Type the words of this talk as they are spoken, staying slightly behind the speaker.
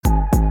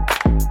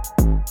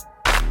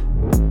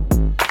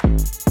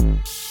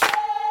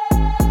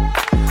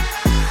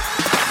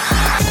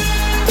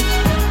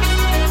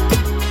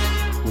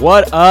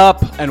What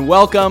up, and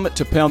welcome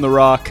to Pound the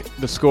Rock,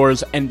 the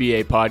Scores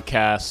NBA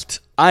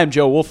podcast. I am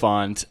Joe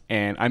Wolfond,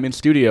 and I'm in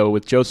studio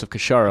with Joseph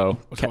Cacharo.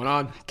 What's going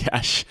on?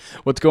 Cash,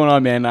 what's going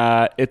on,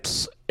 man?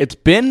 It's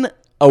been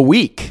a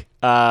week,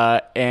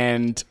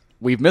 and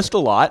we've missed a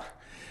lot,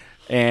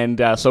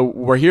 and so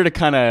we're here to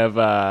kind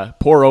of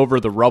pour over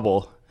the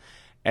rubble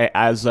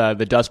as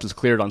the dust is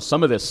cleared on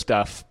some of this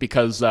stuff,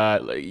 because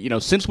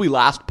since we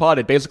last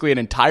potted, basically an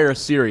entire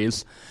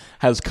series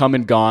has come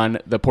and gone.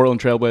 The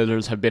Portland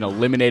Trailblazers have been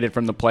eliminated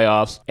from the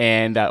playoffs,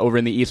 and over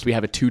in the East we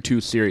have a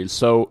 2-2 series.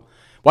 So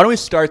why don't we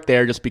start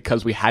there, just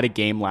because we had a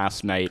game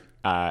last night,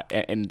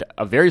 and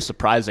a very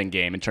surprising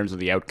game in terms of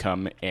the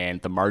outcome and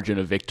the margin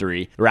of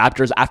victory. The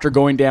Raptors, after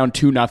going down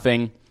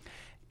 2-0,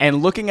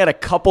 and looking at a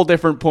couple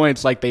different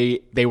points, like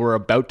they were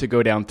about to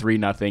go down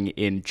 3-0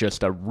 in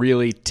just a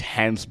really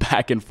tense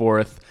back and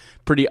forth,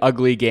 pretty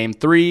ugly game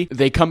 3.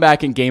 They come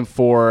back in game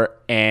 4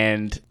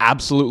 and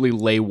absolutely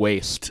lay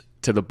waste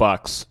to the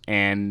Bucks,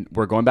 and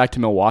we're going back to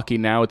Milwaukee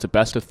now. It's a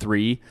best of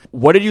 3.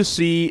 What did you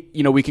see?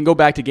 We can go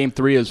back to game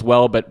 3 as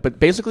well, but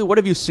basically, what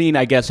have you seen,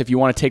 I guess, if you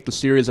want to take the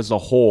series as a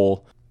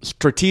whole,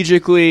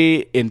 strategically,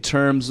 in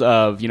terms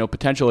of,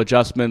 potential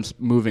adjustments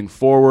moving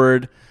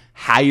forward,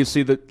 how you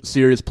see the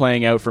series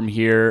playing out from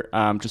here?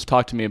 Just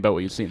talk to me about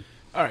what you've seen.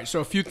 All right, so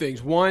a few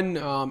things. One,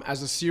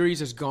 as the series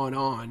has gone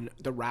on,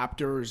 the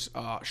Raptors'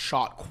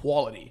 shot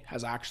quality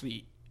has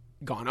actually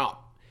gone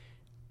up,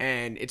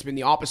 and it's been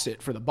the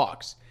opposite for the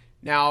Bucks.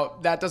 Now,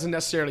 that doesn't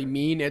necessarily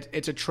mean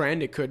it's a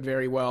trend. It could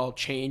very well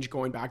change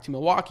going back to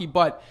Milwaukee.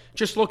 But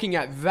just looking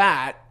at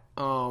that,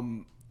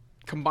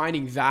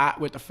 combining that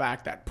with the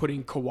fact that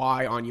putting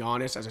Kawhi on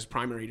Giannis as his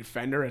primary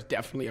defender has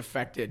definitely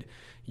affected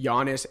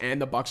Giannis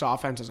and the Bucks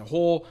offense as a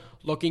whole.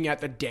 Looking at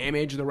the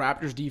damage the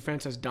Raptors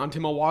defense has done to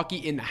Milwaukee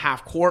in the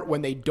half court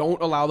when they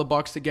don't allow the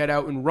Bucks to get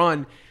out and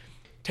run.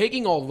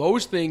 Taking all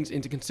those things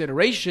into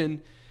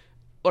consideration,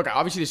 look,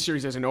 obviously the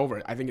series isn't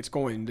over. I think it's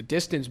going the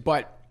distance,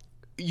 but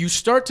you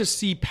start to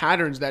see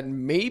patterns that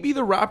maybe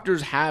the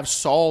Raptors have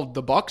solved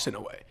the Bucks in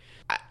a way.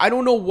 I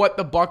don't know what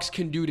the Bucks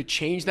can do to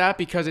change that,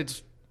 because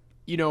it's,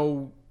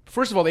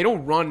 first of all, they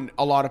don't run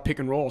a lot of pick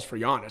and rolls for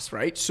Giannis,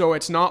 right? So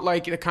it's not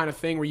like the kind of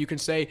thing where you can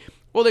say,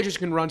 well, they just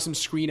can run some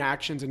screen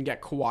actions and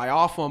get Kawhi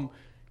off them.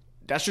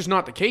 That's just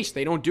not the case.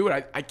 They don't do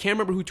it. I can't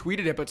remember who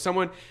tweeted it, but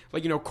someone,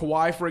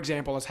 Kawhi, for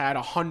example, has had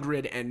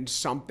 100 and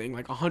something,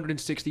 like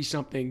 160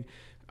 something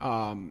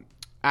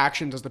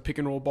actions as the pick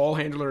and roll ball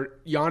handler.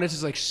 Giannis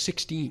is like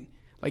 16.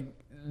 Like,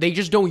 they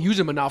just don't use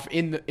him enough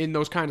in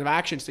those kinds of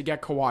actions to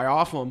get Kawhi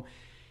off him.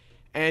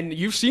 And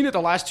you've seen it the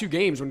last 2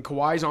 games when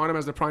Kawhi's on him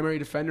as the primary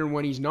defender and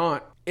when he's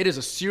not. It is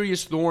a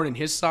serious thorn in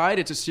his side.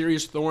 It's a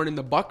serious thorn in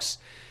the Bucks'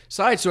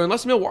 side. So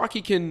unless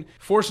Milwaukee can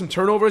force some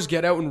turnovers,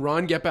 get out and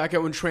run, get back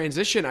out in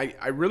transition,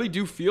 I really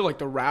do feel like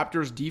the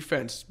Raptors'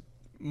 defense,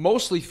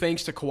 mostly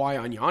thanks to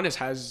Kawhi on Giannis,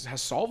 has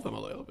solved them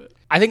a little bit.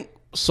 I think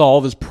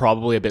solve is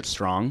probably a bit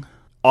strong.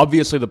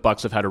 Obviously, the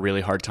Bucks have had a really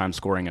hard time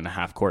scoring in the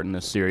half court in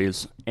this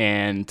series,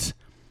 and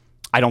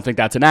I don't think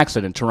that's an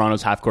accident.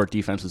 Toronto's half court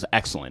defense is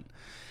excellent.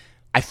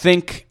 I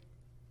think,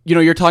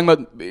 you're talking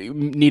about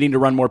needing to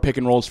run more pick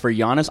and rolls for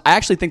Giannis. I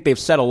actually think they've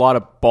set a lot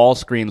of ball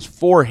screens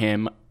for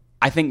him.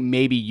 I think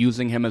maybe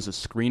using him as a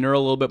screener a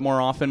little bit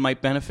more often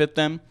might benefit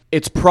them.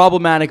 It's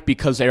problematic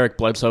because Eric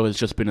Bledsoe has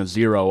just been a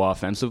zero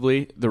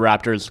offensively. The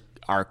Raptors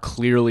are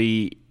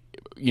clearly,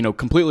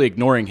 completely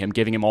ignoring him,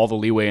 giving him all the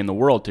leeway in the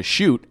world to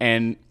shoot,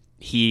 and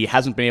he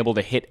hasn't been able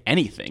to hit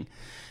anything.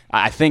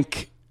 I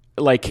think,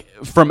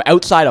 from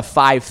outside of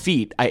 5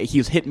 feet,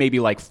 he's hit maybe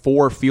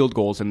 4 field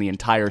goals in the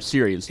entire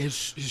series. His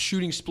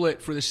shooting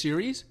split for the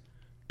series,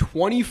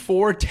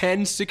 24,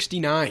 10,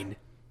 69.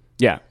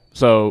 Yeah,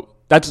 so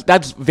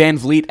that's Van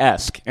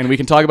Vliet-esque, and we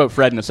can talk about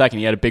Fred in a second.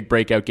 He had a big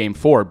breakout game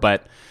 4,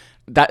 but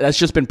that's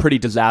just been pretty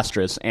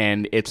disastrous,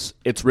 and it's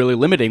really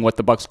limiting what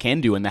the Bucks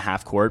can do in the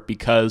half court,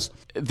 because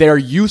they're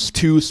used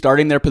to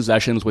starting their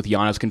possessions with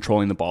Giannis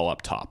controlling the ball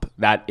up top.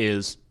 That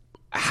is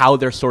how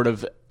their sort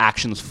of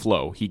actions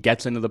flow. He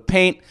gets into the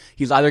paint,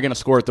 he's either going to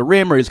score at the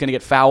rim, or he's going to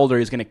get fouled, or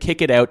he's going to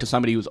kick it out to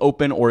somebody who's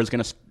open, or is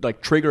going to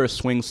trigger a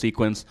swing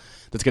sequence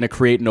that's going to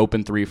create an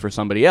open 3 for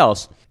somebody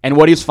else. And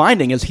what he's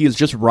finding is he is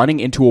just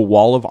running into a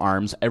wall of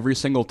arms every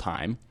single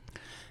time.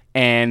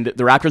 And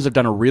the Raptors have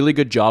done a really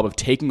good job of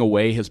taking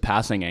away his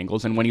passing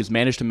angles. And when he's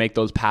managed to make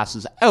those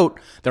passes out,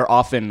 they're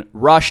often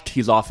rushed.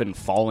 He's often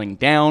falling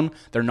down.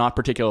 They're not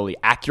particularly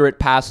accurate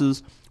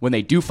passes. When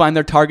they do find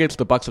their targets,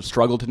 the Bucks have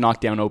struggled to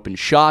knock down open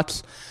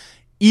shots.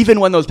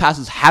 Even when those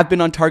passes have been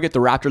on target, the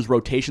Raptors'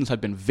 rotations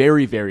have been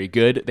very, very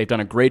good. They've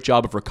done a great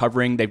job of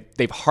recovering.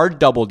 They've hard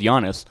doubled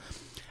Giannis.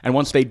 And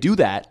once they do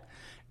that,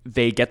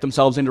 they get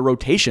themselves into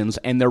rotations,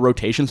 and their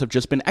rotations have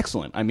just been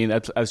excellent. I mean,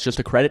 that's just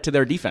a credit to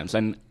their defense.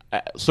 And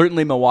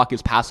certainly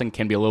Milwaukee's passing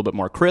can be a little bit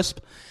more crisp.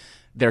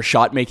 Their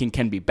shot making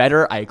can be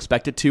better. I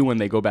expect it to when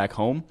they go back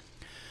home.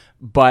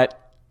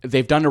 But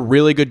they've done a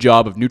really good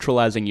job of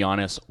neutralizing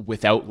Giannis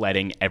without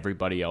letting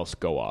everybody else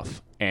go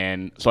off.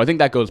 And so I think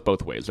that goes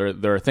both ways.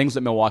 There are things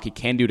that Milwaukee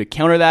can do to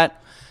counter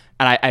that.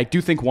 And I do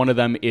think one of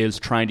them is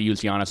trying to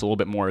use Giannis a little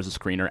bit more as a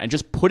screener and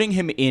just putting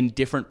him in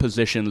different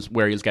positions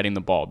where he's getting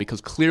the ball, because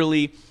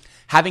clearly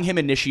having him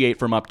initiate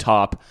from up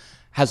top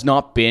has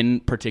not been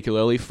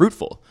particularly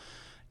fruitful.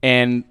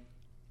 And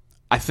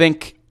I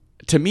think,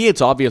 to me,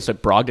 it's obvious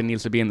that Brogdon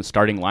needs to be in the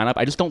starting lineup.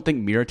 I just don't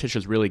think Mirotic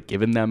has really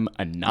given them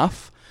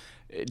enough.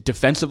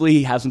 Defensively,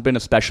 he hasn't been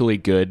especially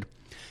good.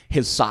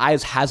 His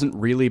size hasn't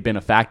really been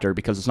a factor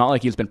because it's not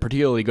like he's been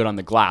particularly good on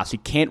the glass. He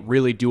can't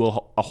really do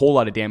a whole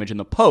lot of damage in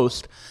the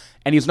post,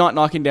 and he's not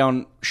knocking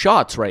down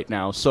shots right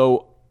now.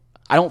 So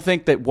I don't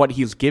think that what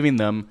he's giving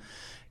them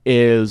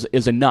is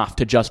enough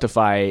to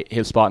justify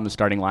his spot in the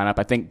starting lineup.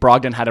 I think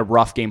Brogdon had a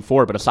rough game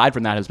 4, but aside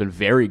from that has been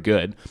very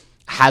good.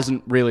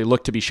 Hasn't really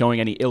looked to be showing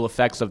any ill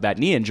effects of that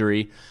knee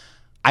injury.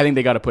 I think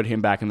they got to put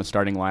him back in the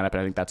starting lineup,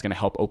 and I think that's going to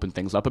help open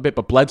things up a bit.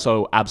 But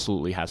Bledsoe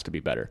absolutely has to be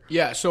better.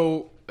 Yeah,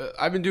 so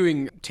I've been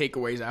doing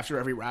takeaways after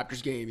every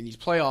Raptors game in these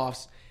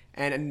playoffs.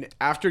 And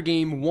after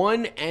game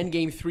 1 and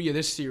game 3 of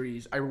this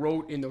series, I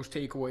wrote in those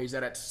takeaways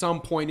that at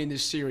some point in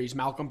this series,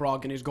 Malcolm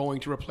Brogdon is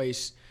going to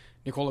replace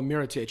Nikola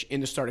Mirotic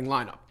in the starting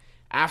lineup.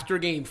 After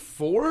game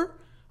 4,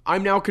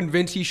 I'm now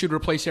convinced he should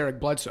replace Eric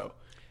Bledsoe.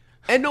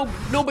 And no,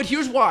 but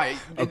here's why.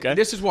 Okay.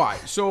 This is why.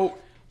 So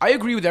I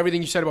agree with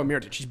everything you said about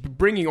Mirotic. He's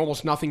bringing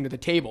almost nothing to the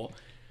table.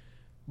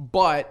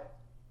 But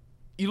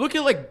you look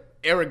at like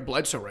Eric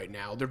Bledsoe right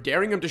now. They're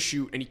daring him to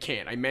shoot, and he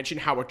can't. I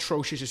mentioned how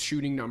atrocious his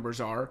shooting numbers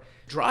are.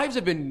 Drives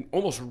have been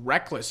almost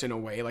reckless in a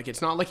way. Like,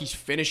 it's not like he's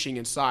finishing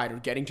inside or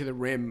getting to the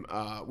rim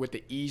with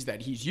the ease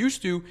that he's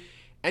used to.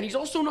 And he's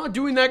also not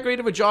doing that great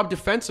of a job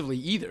defensively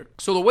either.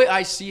 So the way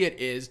I see it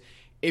is,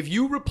 if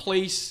you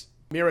replace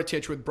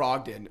Mirotic with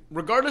Brogdon,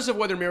 regardless of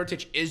whether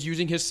Mirotic is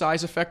using his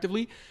size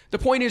effectively, the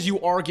point is you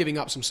are giving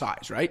up some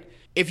size, right?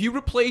 If you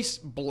replace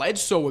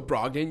Bledsoe with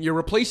Brogdon, you're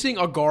replacing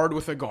a guard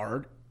with a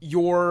guard.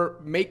 You're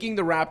making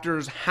the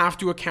Raptors have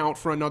to account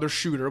for another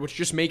shooter, which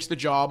just makes the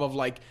job of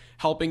like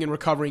helping and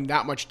recovering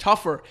that much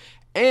tougher.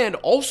 And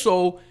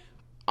also,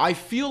 I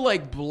feel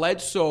like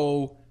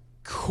Bledsoe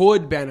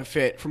could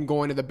benefit from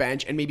going to the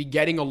bench and maybe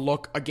getting a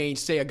look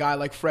against, say, a guy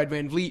like Fred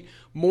VanVleet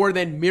more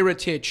than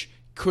Mirotic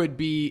could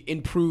be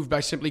improved by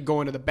simply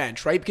going to the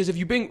bench, right? Because if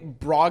you bring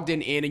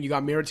Brogdon in and you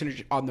got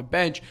Mirotic on the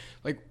bench,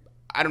 like,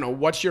 I don't know,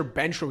 what's your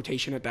bench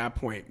rotation at that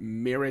point?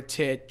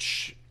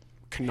 Mirotic,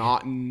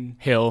 Connaughton,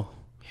 Hill,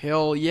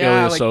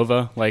 yeah.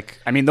 Ilyasova.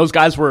 I mean, those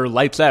guys were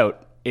lights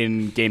out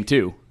in game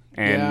 2.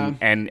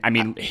 And I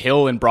mean,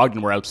 Hill and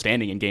Brogdon were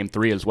outstanding in game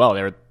 3 as well.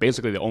 They were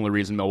basically the only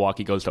reason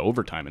Milwaukee goes to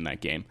overtime in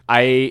that game.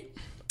 I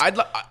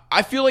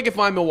feel like if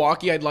I'm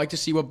Milwaukee, I'd like to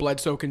see what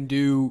Bledsoe can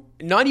do,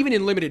 not even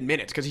in limited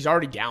minutes, because he's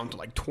already down to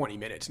like 20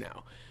 minutes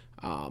now.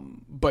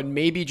 But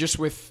maybe just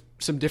with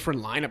some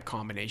different lineup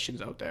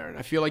combinations out there. And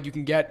I feel like if you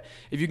can get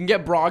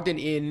Brogdon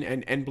in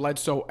and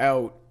Bledsoe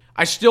out,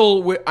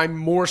 I'm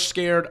more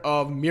scared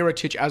of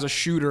Mirotic as a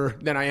shooter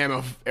than I am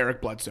of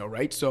Eric Bledsoe,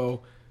 right?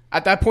 So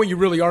at that point, you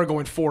really are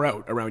going 4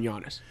 out around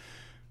Giannis.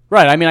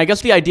 Right. I mean, I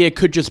guess the idea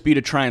could just be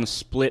to try and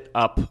split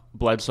up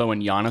Bledsoe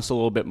and Giannis a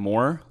little bit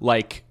more.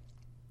 Like,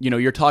 you know,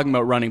 you're talking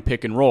about running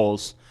pick and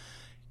rolls.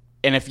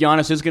 And if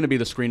Giannis is going to be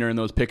the screener in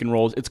those pick and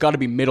rolls, it's got to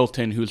be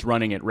Middleton who's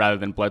running it rather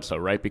than Bledsoe,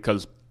 right?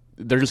 Because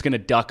they're just going to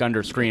duck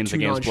under screens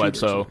against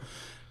Bledsoe.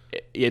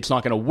 It's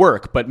not going to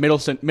work. But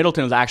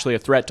Middleton is actually a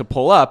threat to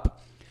pull up.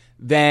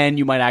 Then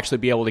you might actually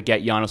be able to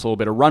get Giannis a little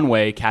bit of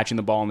runway, catching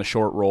the ball in the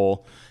short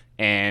roll,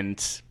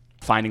 and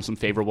finding some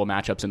favorable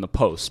matchups in the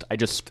post.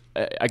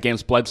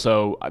 Against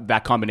Bledsoe,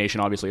 that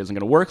combination obviously isn't going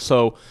to work.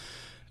 So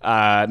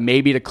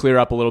maybe to clear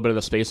up a little bit of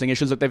the spacing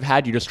issues that they've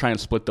had, you just try and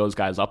split those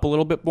guys up a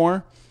little bit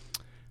more.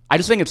 I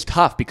just think it's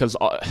tough because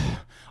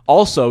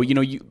also, you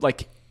know,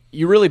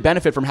 you really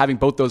benefit from having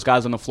both those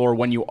guys on the floor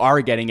when you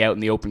are getting out in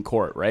the open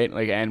court, right?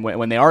 And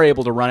when they are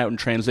able to run out in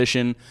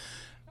transition,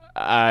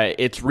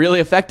 it's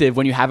really effective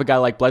when you have a guy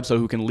like Bledsoe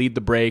who can lead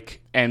the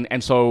break.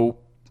 And so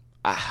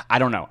I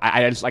don't know.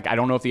 I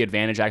don't know if the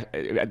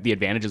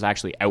advantages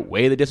actually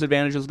outweigh the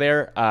disadvantages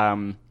there.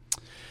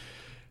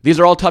 These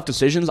are all tough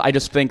decisions. I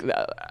just think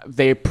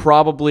they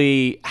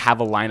probably have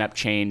a lineup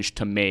change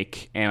to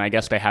make, and I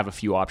guess they have a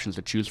few options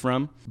to choose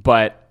from.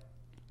 But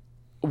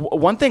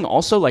one thing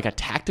also, like a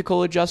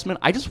tactical adjustment,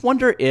 I just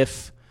wonder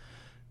if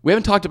we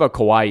haven't talked about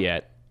Kawhi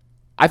yet.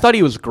 I thought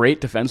he was great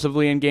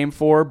defensively in Game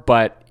 4,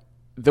 but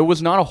there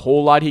was not a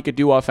whole lot he could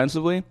do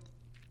offensively.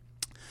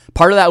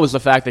 Part of that was the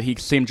fact that he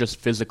seemed just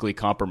physically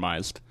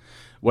compromised.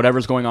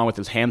 Whatever's going on with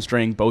his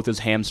hamstring, both his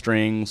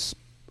hamstrings,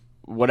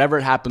 whatever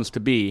it happens to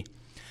be,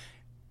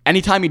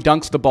 anytime he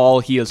dunks the ball,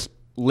 he is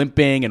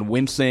limping and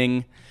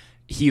wincing.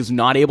 He's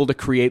not able to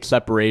create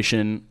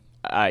separation.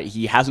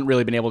 He hasn't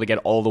really been able to get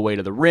all the way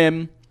to the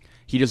rim.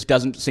 He just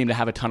doesn't seem to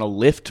have a ton of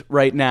lift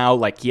right now.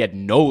 Like, he had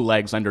no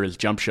legs under his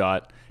jump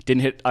shot.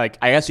 Didn't hit, I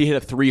guess he hit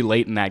a 3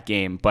 late in that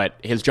game, but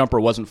his jumper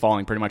wasn't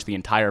falling pretty much the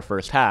entire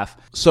first half.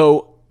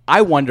 So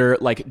I wonder,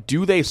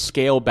 do they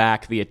scale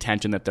back the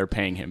attention that they're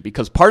paying him?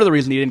 Because part of the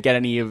reason he didn't get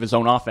any of his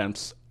own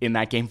offense in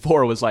that Game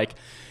 4 was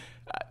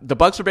the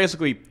Bucks are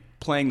basically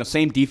playing the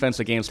same defense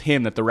against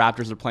him that the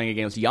Raptors are playing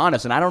against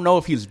Giannis, and I don't know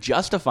if he's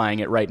justifying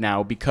it right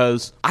now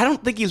because I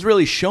don't think he's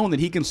really shown that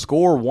he can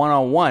score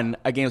one-on-one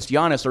against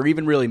Giannis or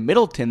even really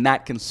Middleton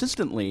that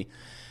consistently.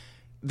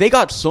 They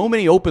got so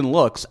many open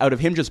looks out of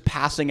him just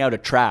passing out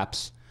of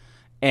traps,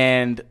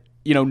 and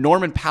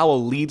Norman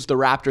Powell leads the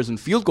Raptors in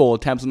field goal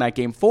attempts in that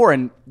game 4,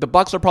 and the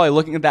Bucks are probably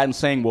looking at that and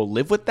saying, we'll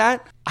live with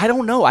that. I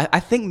don't know. I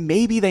think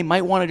maybe they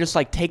might want to just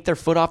take their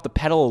foot off the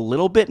pedal a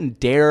little bit and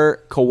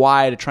dare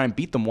Kawhi to try and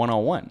beat them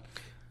one-on-one.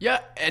 Yeah,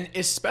 and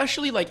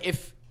especially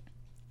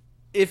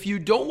if you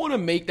don't want to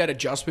make that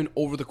adjustment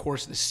over the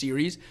course of the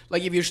series,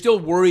 if you're still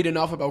worried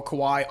enough about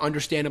Kawhi,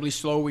 understandably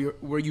slow,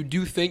 where you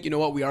do think,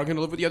 we are going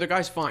to live with the other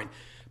guys, fine.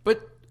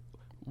 But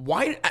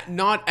why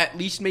not at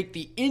least make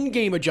the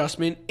in-game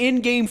adjustment in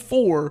Game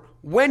 4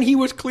 when he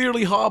was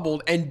clearly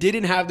hobbled and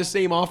didn't have the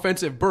same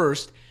offensive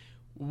burst?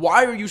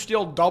 Why are you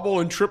still double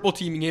and triple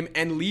teaming him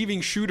and leaving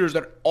shooters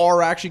that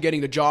are actually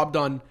getting the job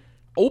done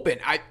open?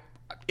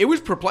 It was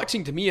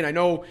perplexing to me, and I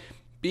know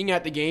being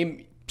at the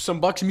game,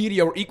 some Bucks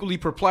media were equally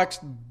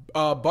perplexed.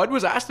 Bud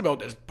was asked about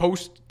this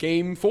post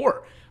Game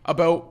 4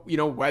 about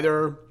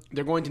whether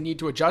they're going to need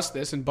to adjust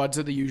this, and Bud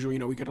said the usual,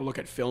 we got to look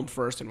at film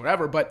first and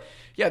whatever. But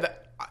yeah,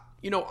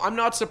 I'm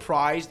not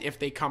surprised if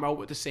they come out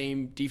with the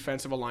same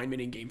defensive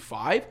alignment in Game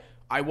 5.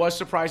 I was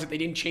surprised that they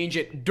didn't change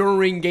it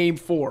during Game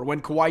 4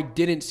 when Kawhi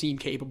didn't seem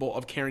capable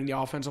of carrying the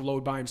offensive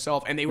load by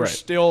himself, and they were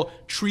still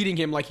treating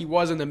him like he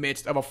was in the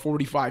midst of a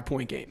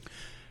 45-point game.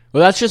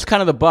 Well, that's just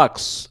kind of the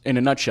Bucks in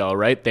a nutshell,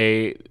 right?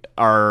 They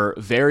are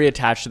very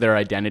attached to their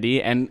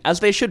identity, and as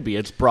they should be.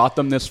 It's brought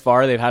them this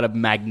far. They've had a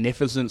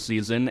magnificent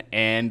season,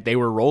 and they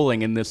were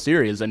rolling in this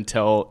series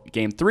until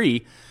Game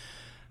 3.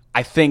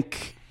 I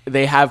think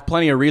they have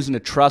plenty of reason to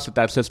trust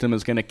that system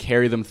is going to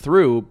carry them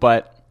through,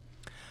 but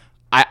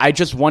I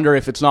just wonder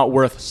if it's not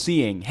worth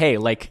seeing. Hey,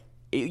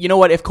 you know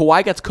what? If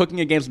Kawhi gets cooking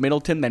against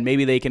Middleton, then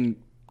maybe they can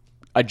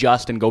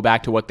adjust and go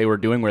back to what they were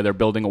doing where they're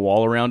building a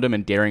wall around him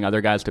and daring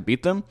other guys to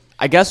beat them.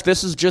 I guess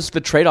this is just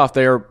the trade-off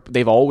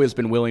they've always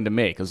been willing to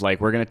make is we're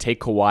going to take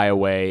Kawhi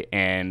away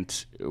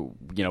and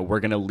we're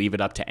going to leave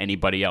it up to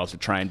anybody else to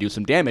try and do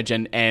some damage.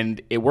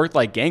 And it worked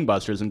like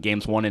gangbusters in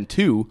Games 1 and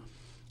 2.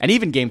 And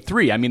even Game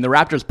 3, I mean, the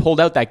Raptors pulled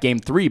out that Game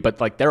 3,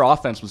 but their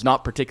offense was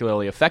not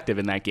particularly effective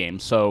in that game.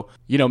 So,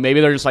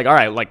 maybe they're just all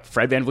right,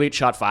 Fred VanVleet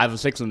shot 5 of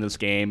 6 in this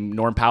game.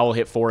 Norm Powell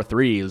hit 4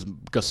 threes.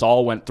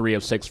 Gasol went 3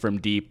 of 6 from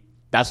deep.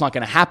 That's not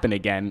going to happen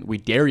again. We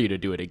dare you to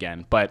do it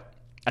again. But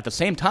at the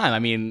same time, I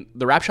mean,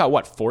 the Raps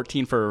shot,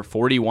 14 for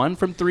 41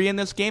 from 3 in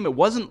this game? It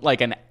wasn't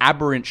an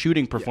aberrant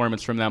shooting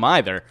performance from them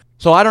either.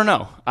 So I don't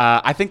know.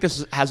 I think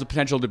this has the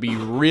potential to be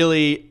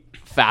really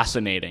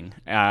fascinating.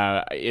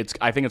 I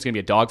think it's going to be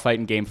a dogfight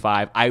in Game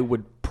 5. I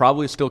would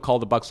probably still call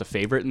the Bucks a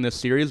favorite in this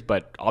series,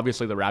 but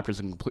obviously the Raptors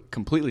have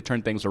completely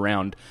turned things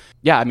around.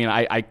 Yeah, I mean,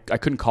 I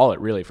couldn't call it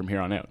really from here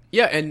on out.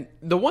 Yeah, and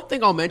the one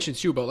thing I'll mention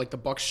too about the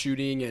Bucks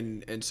shooting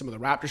and some of the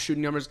Raptors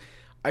shooting numbers,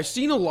 I've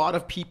seen a lot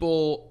of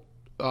people,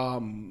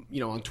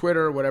 on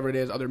Twitter, whatever it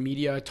is, other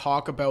media,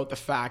 talk about the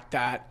fact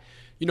that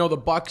the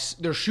Bucks,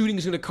 their shooting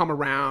is going to come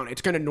around.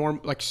 It's going to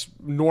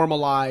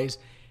normalize,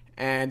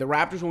 and the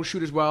Raptors won't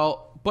shoot as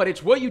well. But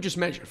it's what you just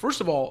mentioned. First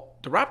of all,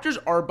 the Raptors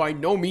are by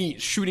no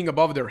means shooting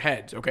above their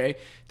heads, okay?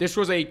 This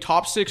was a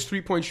top 6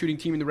 three-point shooting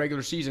team in the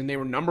regular season. They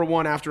were number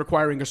 1 after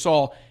acquiring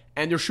Gasol,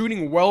 and they're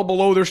shooting well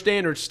below their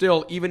standards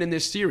still, even in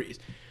this series.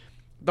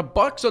 The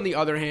Bucks, on the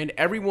other hand,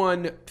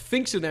 everyone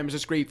thinks of them as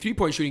this great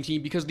three-point shooting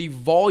team because the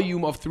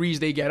volume of threes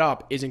they get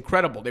up is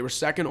incredible. They were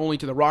second only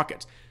to the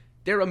Rockets.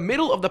 They're a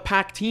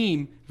middle-of-the-pack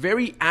team,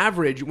 very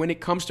average when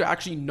it comes to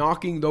actually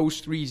knocking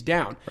those threes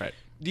down. Right.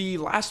 The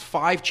last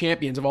 5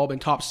 champions have all been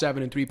top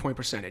 7 in three-point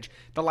percentage.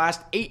 The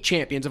last 8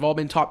 champions have all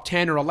been top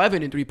 10 or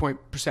 11 in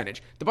three-point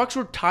percentage. The Bucks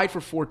were tied for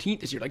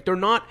 14th this year. They're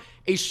not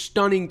a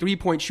stunning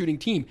three-point shooting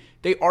team.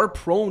 They are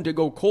prone to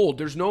go cold.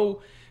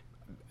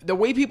 The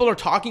way people are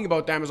talking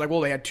about them is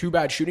they had 2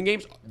 bad shooting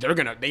games.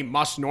 They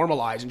must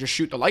normalize and just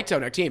shoot the lights out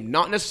next game.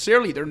 Not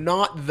necessarily. They're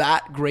not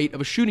that great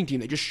of a shooting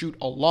team. They just shoot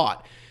a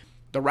lot.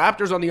 The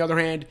Raptors, on the other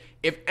hand,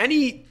 if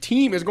any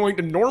team is going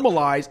to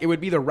normalize, it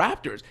would be the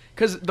Raptors.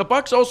 Because the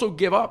Bucks also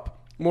give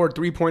up more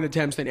three-point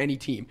attempts than any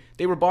team.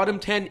 They were bottom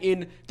 10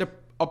 in the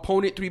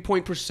opponent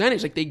three-point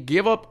percentage. They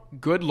give up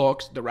good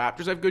looks. The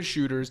Raptors have good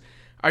shooters.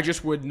 I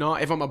just would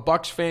not, if I'm a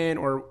Bucks fan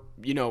or,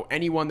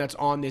 anyone that's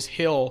on this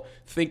hill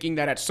thinking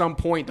that at some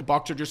point the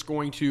Bucks are just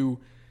going to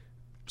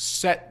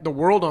set the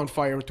world on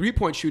fire with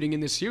three-point shooting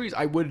in this series,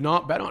 I would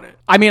not bet on it.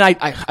 I mean,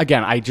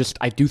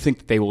 I do think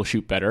that they will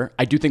shoot better.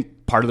 I do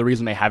think part of the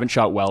reason they haven't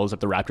shot well is that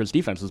the Raptors'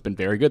 defense has been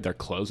very good. Their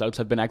closeouts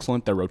have been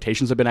excellent. Their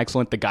rotations have been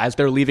excellent. The guys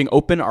they're leaving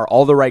open are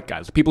all the right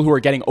guys. The people who are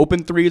getting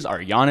open threes are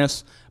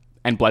Giannis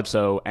and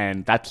Bledsoe,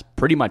 and that's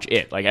pretty much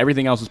it.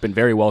 Everything else has been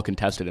very well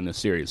contested in this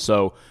series.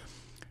 So,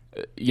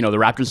 the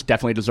Raptors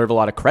definitely deserve a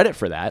lot of credit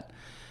for that.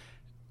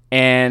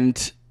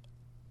 And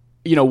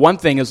one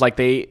thing is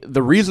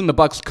the reason the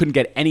Bucks couldn't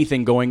get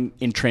anything going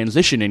in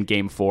transition in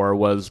Game 4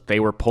 was they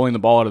were pulling the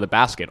ball out of the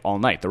basket all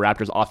night. The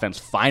Raptors offense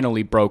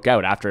finally broke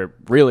out after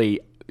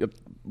really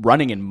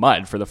running in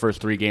mud for the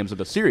first 3 games of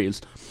the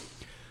series.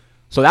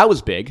 So that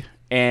was big.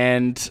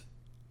 And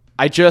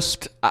I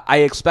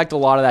expect a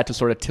lot of that to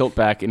sort of tilt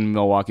back in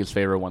Milwaukee's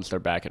favor once they're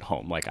back at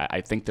home. Like,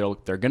 I think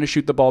they're going to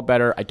shoot the ball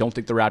better. I don't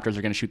think the Raptors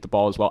are going to shoot the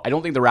ball as well. I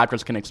don't think the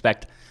Raptors can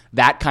expect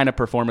that kind of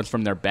performance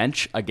from their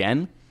bench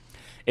again.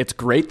 It's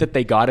great that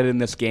they got it in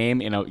this game,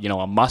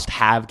 a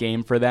must-have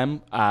game for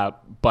them,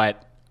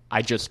 but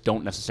I just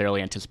don't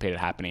necessarily anticipate it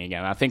happening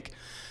again. I think,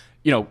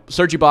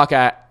 Serge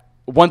Ibaka,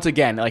 once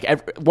again,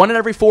 like one in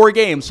every 4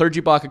 games, Serge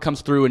Ibaka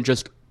comes through and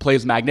just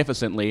plays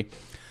magnificently.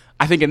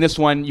 I think in this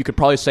one, you could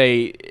probably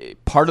say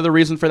part of the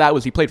reason for that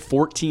was he played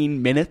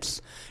 14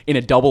 minutes in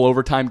a double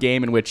overtime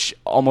game in which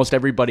almost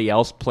everybody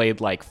else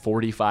played like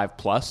 45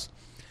 plus.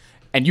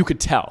 And you could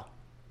tell,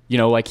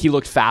 like he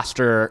looked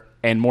faster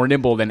and more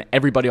nimble than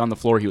everybody on the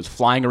floor. He was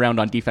flying around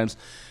on defense,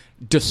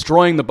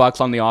 destroying the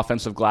Bucks on the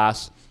offensive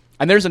glass.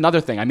 And there's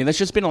another thing. I mean, that's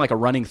just been like a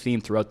running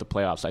theme throughout the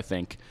playoffs, I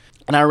think.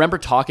 And I remember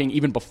talking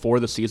even before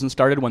the season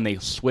started when they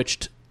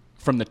switched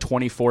from the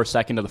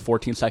 24-second to the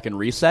 14-second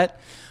reset,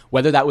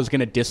 whether that was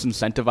going to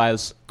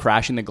disincentivize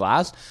crashing the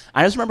glass.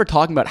 I just remember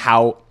talking about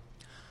how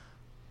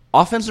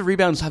offensive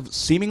rebounds have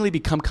seemingly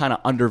become kind of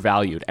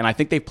undervalued. And I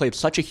think they've played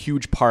such a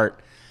huge part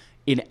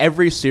in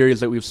every series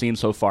that we've seen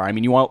so far. I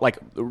mean, you want like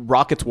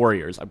Rockets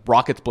Warriors,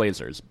 Rockets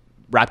Blazers,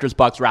 Raptors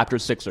Bucks,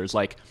 Raptors Sixers,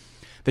 like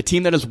the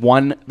team that has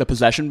won the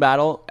possession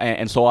battle,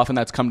 and so often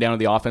that's come down to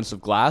the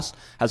offensive glass,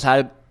 has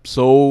had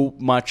so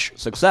much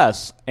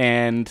success.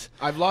 And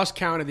I've lost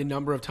count of the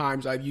number of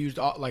times I've used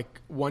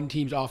like one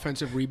team's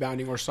offensive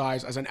rebounding or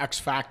size as an X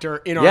factor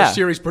in our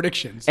series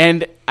predictions.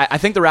 And I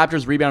think the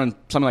Raptors rebounded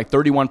something like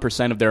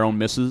 31% of their own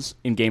misses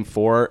in Game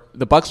 4.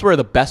 The Bucks were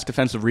the best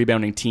defensive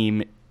rebounding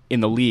team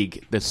in the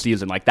league this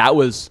season. Like, that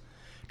was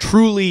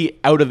truly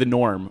out of the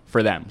norm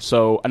for them.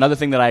 So another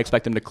thing that I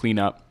expect them to clean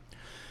up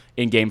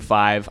in Game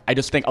 5. I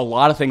just think a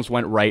lot of things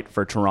went right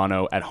for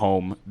Toronto at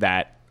home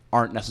that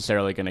aren't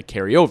necessarily going to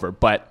carry over.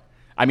 But,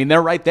 I mean,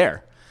 they're right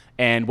there.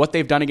 And what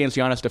they've done against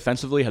Giannis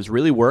defensively has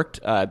really worked.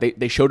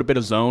 They showed a bit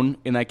of zone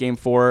in that Game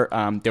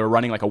 4. They were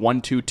running like a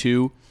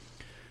 1-2-2,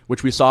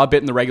 which we saw a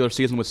bit in the regular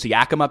season with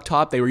Siakam up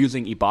top. They were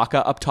using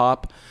Ibaka up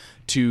top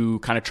to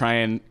kind of try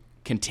and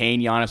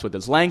contain Giannis with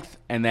his length.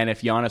 And then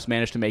if Giannis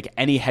managed to make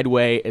any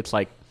headway, it's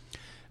like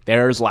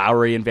there's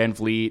Lowry and Van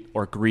Vliet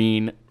or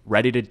Green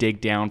ready to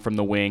dig down from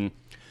the wing.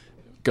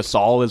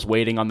 Gasol is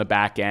waiting on the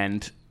back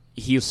end.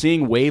 He's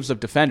seeing waves of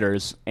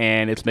defenders,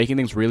 and it's making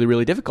things really,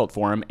 really difficult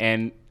for him.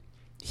 And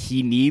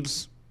he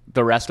needs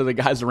the rest of the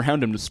guys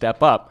around him to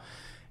step up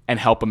and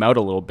help him out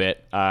a little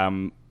bit.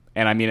 And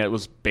I mean, it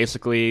was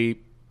basically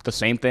the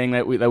same thing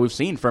that we've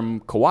seen from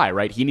Kawhi,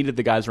 right? He needed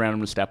the guys around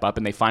him to step up,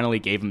 and they finally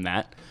gave him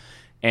that.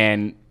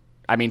 And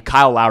I mean,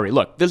 Kyle Lowry,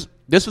 look, this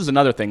was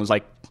another thing. It was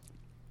like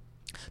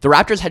the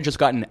Raptors had just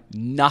gotten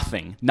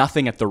nothing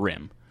at the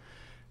rim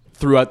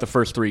throughout the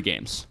first 3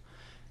 games.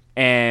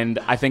 And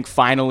I think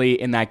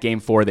finally in that Game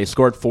 4, they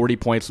scored 40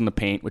 points in the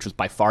paint, which was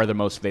by far the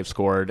most they've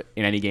scored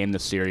in any game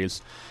this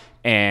series.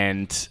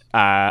 And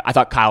I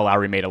thought Kyle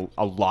Lowry made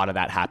a lot of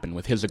that happen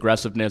with his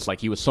aggressiveness.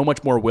 Like, he was so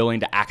much more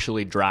willing to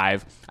actually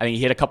drive. I think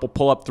he hit a couple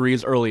pull-up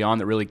threes early on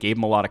that really gave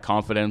him a lot of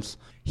confidence.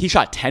 He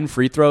shot 10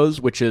 free throws,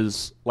 which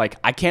is, like,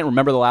 I can't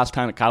remember the last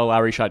time that Kyle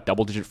Lowry shot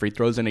double-digit free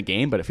throws in a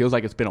game, but it feels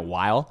like it's been a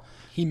while.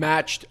 He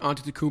matched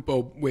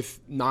Antetokounmpo with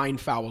 9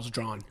 fouls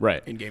drawn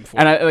in Game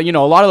 4. And,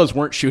 a lot of those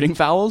weren't shooting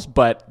fouls,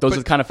 but those are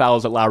the kind of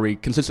fouls that Lowry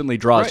consistently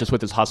draws just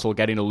with his hustle,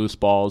 getting to loose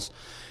balls,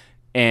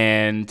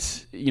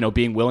 and,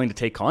 being willing to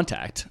take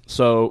contact.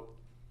 So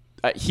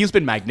he's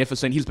been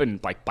magnificent. He's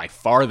been, like, by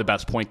far the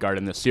best point guard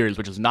in this series,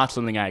 which is not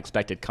something I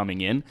expected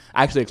coming in.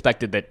 I actually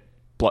expected that,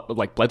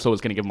 Bledsoe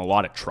was going to give him a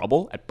lot of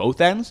trouble at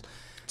both ends.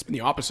 It's been the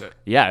opposite.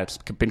 Yeah, it's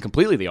been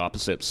completely the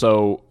opposite.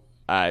 So,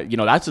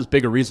 that's as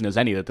big a reason as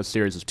any that the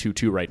series is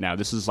 2-2 right now.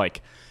 This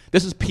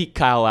is peak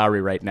Kyle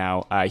Lowry right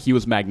now. He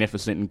was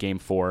magnificent in Game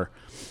 4.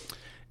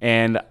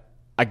 And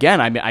again,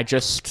 I mean,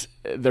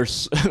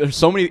 there's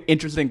so many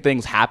interesting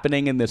things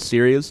happening in this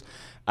series.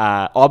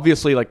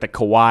 Obviously, like, the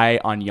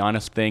Kawhi on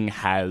Giannis thing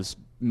has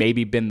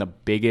maybe been the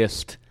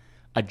biggest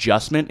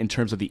adjustment in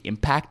terms of the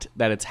impact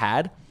that it's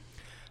had.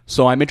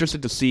 So I'm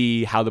interested to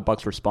see how the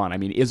Bucks respond. I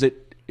mean,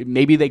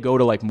 maybe they go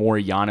to like more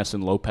Giannis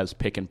and Lopez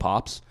pick and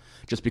pops,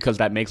 just because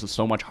that makes it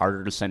so much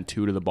harder to send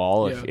 2 to the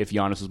ball if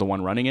Giannis is the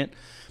one running it.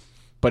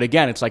 But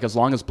again, it's like as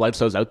long as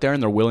Bledsoe's out there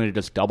and they're willing to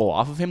just double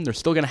off of him, they're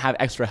still going to have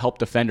extra help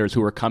defenders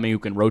who are coming, who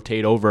can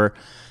rotate over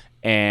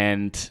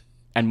and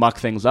muck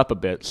things up a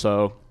bit.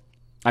 So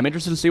I'm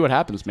interested to see what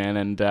happens, man.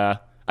 And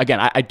again,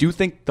 I do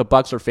think the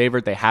Bucks are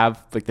favored. They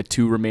have like the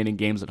 2 remaining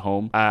games at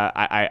home.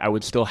 I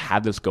would still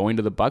have this going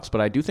to the Bucks,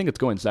 but I do think it's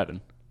going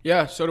 7.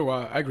 Yeah, so do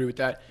I. I agree with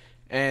that.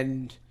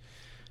 And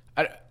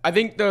I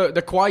think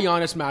the Kawhi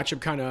Giannis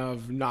matchup kind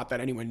of, not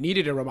that anyone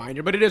needed a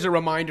reminder, but it is a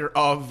reminder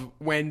of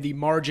when the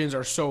margins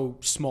are so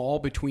small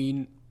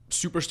between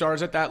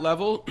superstars at that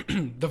level,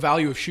 the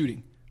value of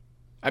shooting.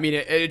 I mean,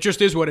 it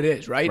just is what it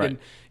is, right? And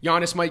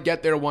Giannis might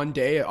get there one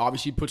day. It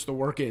obviously puts the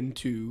work in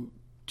to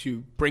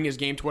to bring his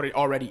game to what it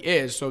already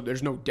is. So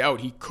there's no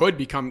doubt he could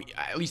become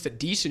at least a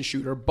decent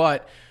shooter.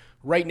 But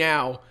right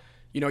now,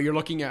 you're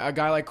looking at a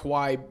guy like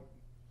Kawhi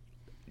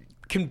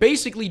can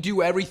basically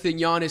do everything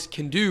Giannis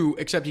can do,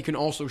 except he can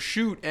also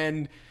shoot.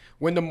 And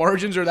when the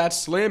margins are that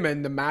slim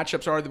and the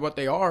matchups are what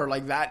they are,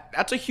 like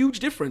that's a huge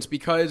difference,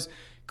 because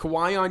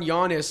Kawhi on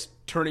Giannis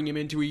turning him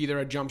into either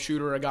a jump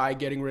shooter or a guy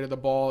getting rid of the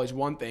ball is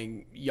one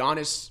thing.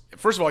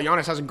 First of all,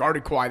 Giannis hasn't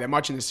guarded Kawhi that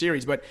much in the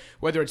series, but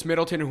whether it's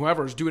Middleton or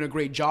whoever is doing a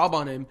great job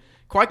on him,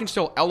 Kawhi can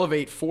still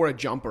elevate for a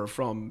jumper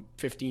from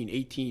 15,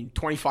 18,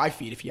 25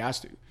 feet if he has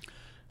to.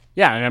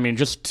 Yeah, and I mean,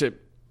 just to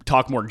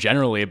talk more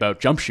generally about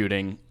jump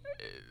shooting,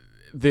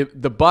 the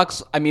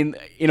Bucks, I mean,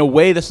 in a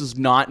way this is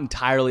not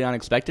entirely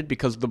unexpected,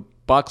 because the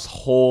Bucks'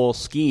 whole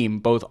scheme,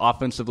 both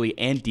offensively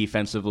and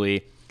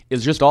defensively,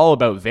 is just all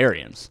about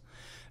variance.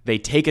 They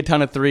take a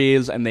ton of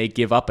threes and they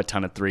give up a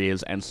ton of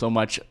threes, and so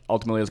much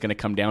ultimately is going to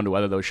come down to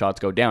whether those shots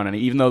go down. And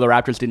even though the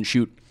Raptors didn't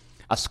shoot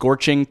a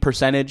scorching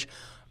percentage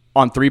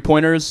on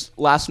three-pointers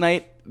last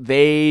night,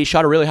 they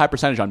shot a really high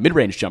percentage on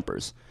mid-range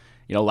jumpers.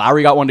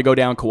 Lowry got one to go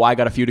down, Kawhi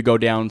got a few to go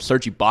down,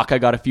 Serge Ibaka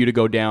got a few to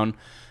go down.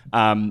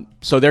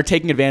 So they're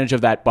taking advantage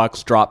of that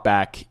Bucks drop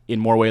back in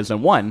more ways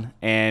than one,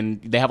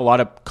 and they have a lot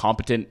of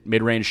competent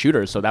mid-range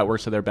shooters, so that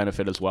works to their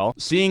benefit as well.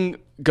 Seeing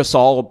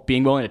Gasol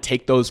being willing to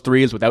take those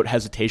threes without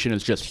hesitation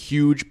is just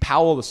huge.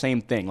 Powell, the same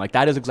thing. Like,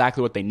 that is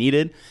exactly what they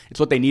needed. It's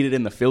what they needed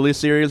in the Philly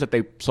series that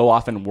they so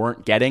often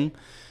weren't getting.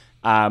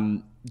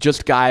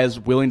 Just guys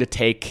willing to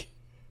take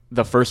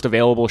the first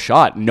available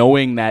shot,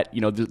 knowing that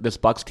this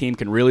Bucks team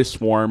can really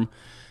swarm,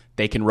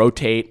 they can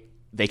rotate,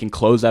 they can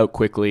close out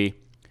quickly.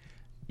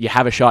 You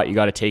have a shot, you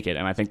got to take it.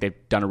 And I think they've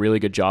done a really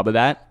good job of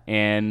that.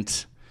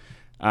 And,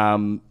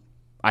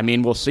 I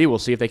mean, we'll see. We'll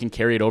see if they can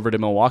carry it over to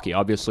Milwaukee.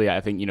 Obviously, I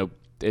think,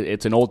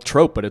 it's an old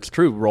trope, but it's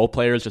true. Role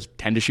players just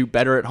tend to shoot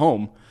better at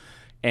home.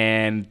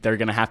 And they're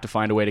going to have to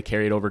find a way to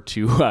carry it over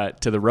to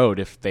the road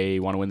if they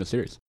want to win the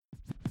series.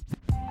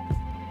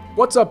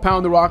 What's up,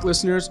 Pound the Rock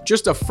listeners?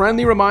 Just a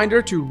friendly reminder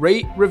to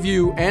rate,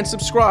 review, and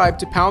subscribe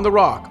to Pound the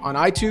Rock on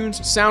iTunes,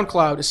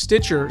 SoundCloud,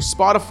 Stitcher,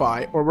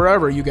 Spotify, or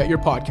wherever you get your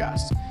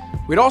podcasts.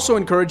 We'd also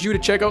encourage you to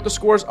check out The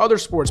Score's other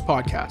sports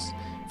podcasts.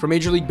 For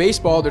Major League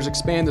Baseball, there's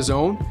Expand the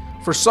Zone.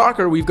 For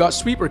soccer, we've got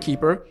Sweeper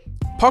Keeper.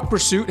 Puck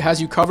Pursuit has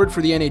you covered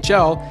for the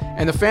NHL.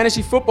 And the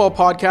Fantasy Football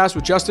Podcast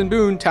with Justin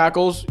Boone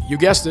tackles, you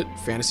guessed it,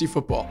 fantasy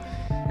football.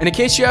 And in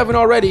case you haven't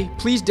already,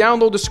 please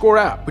download the Score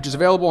app, which is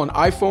available on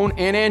iPhone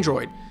and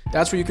Android.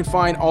 That's where you can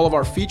find all of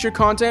our featured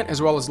content,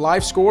 as well as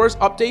live scores,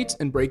 updates,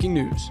 and breaking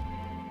news.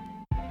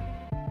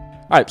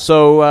 All right,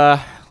 so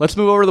let's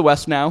move over to the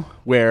West now,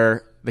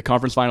 where the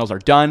conference finals are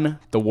done.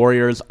 The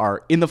Warriors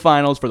are in the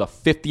finals for the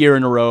 5th year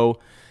in a row.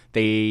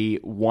 They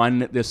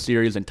won this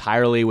series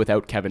entirely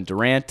without Kevin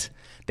Durant.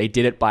 They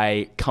did it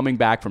by coming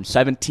back from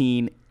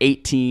 17,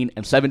 18,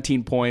 and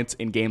 17 points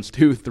in games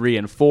 2, 3,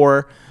 and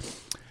 4.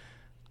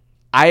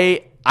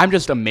 I'm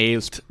just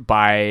amazed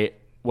by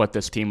what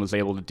this team was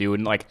able to do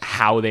and like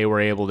how they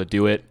were able to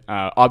do it.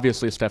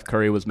 Obviously, Steph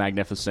Curry was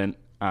magnificent.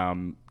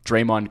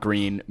 Draymond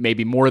Green,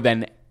 maybe more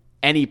than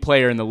any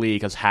player in the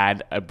league, has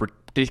had a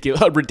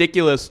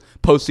ridiculous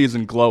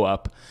postseason glow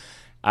up.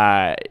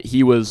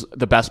 He was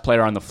the best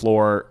player on the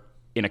floor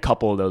in a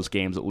couple of those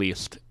games at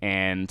least.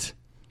 And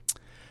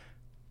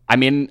I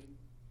mean,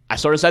 I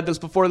sort of said this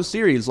before the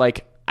series,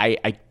 like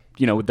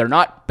they're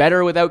not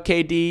better without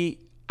KD.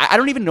 I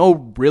don't even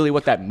know really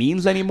what that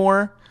means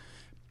anymore.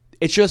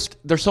 It's just,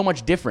 they're so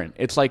much different.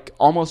 It's like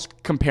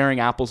almost comparing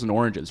apples and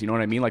oranges. You know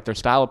what I mean? Like, their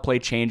style of play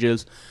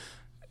changes.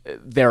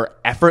 Their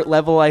effort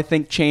level, I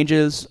think,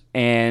 changes.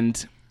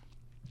 And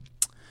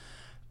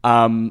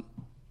I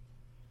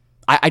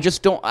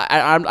just don't,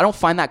 I don't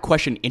find that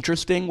question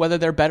interesting, whether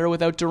they're better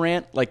without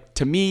Durant. Like,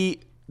 to me,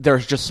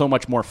 there's just so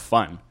much more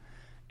fun.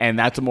 And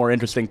that's a more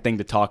interesting thing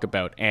to talk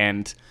about.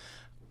 And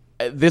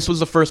this was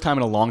the first time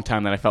in a long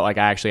time that I felt like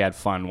I actually had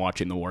fun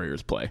watching the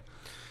Warriors play.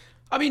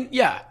 I mean,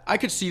 yeah, I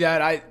could see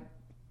that.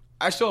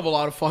 I still have a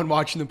lot of fun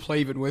watching them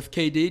play even with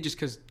KD, just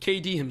because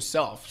KD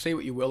himself, say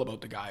what you will about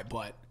the guy,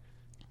 but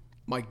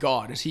my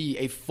God, is he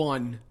a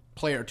fun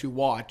player to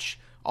watch,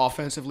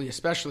 offensively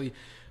especially.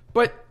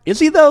 But is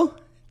he, though?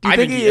 Do you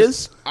think he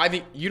is?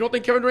 You don't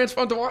think Kevin Durant's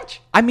fun to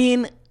watch? I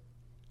mean,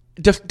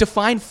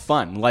 define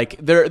fun. Like,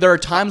 there are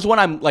times when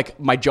I'm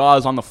like, my jaw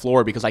is on the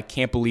floor because I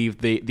can't believe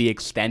the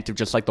extent of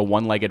just like the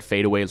one-legged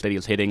fadeaways that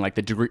he's hitting, like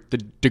the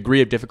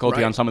degree of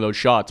difficulty on some of those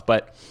shots.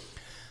 But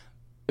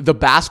the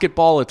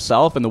basketball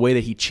itself and the way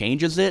that he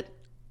changes it,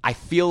 I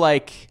feel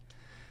like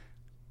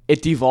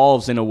it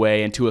devolves in a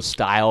way into a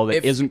style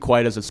that isn't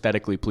quite as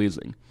aesthetically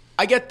pleasing.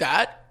 I get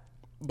that,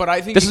 but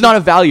I think this is not a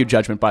value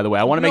judgment, by the way.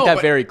 I want to make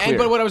that very clear.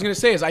 But what I was going to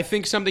say is I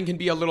think something can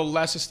be a little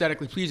less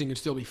aesthetically pleasing and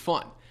still be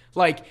fun.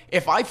 Like,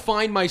 if I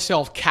find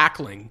myself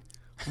cackling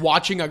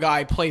watching a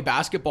guy play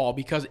basketball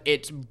because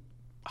it's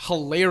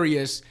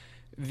hilarious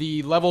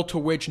the level to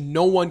which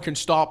no one can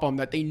stop them,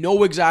 that they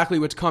know exactly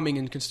what's coming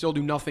and can still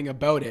do nothing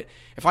about it.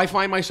 If I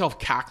find myself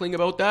cackling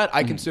about that,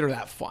 I consider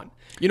that fun.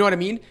 You know what I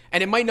mean?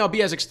 And it might not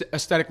be as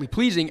aesthetically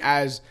pleasing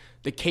as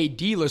the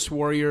KD-less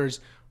Warriors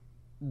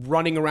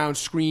running around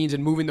screens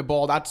and moving the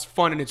ball, that's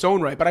fun in its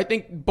own right. But I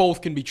think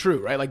both can be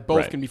true, right? Like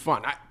both can be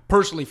fun. I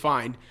personally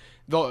find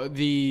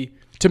the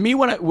to me,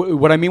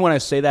 what I mean when I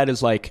say that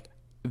is like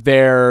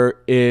there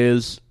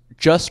is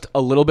just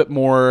a little bit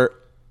more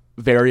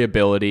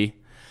variability.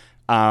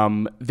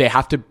 They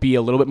have to be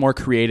a little bit more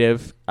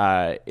creative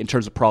in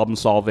terms of problem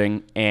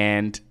solving,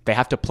 and they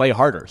have to play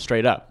harder,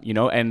 straight up.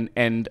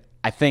 And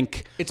I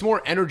think it's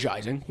more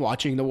energizing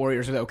watching the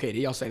Warriors without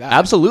KD. I'll say that.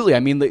 Absolutely. I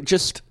mean,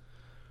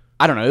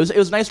 I don't know. It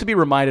was nice to be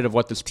reminded of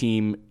what this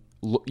team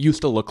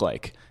used to look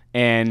like,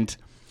 and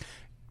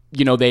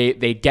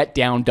they get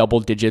down double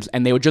digits,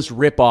 and they would just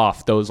rip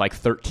off those like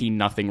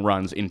 13-0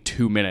 runs in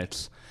 2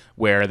 minutes,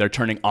 where they're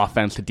turning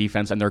offense to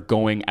defense and they're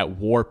going at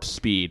warp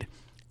speed,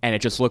 and it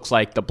just looks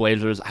like the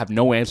Blazers have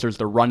no answers.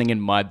 They're running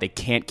in mud. They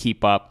can't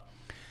keep up,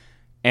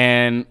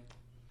 and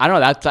I don't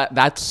know.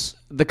 That's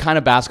the kind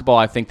of basketball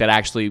I think that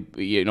actually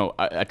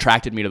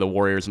attracted me to the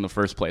Warriors in the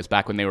first place,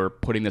 back when they were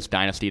putting this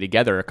dynasty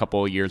together a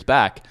couple of years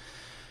back.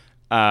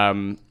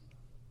 I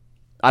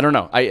don't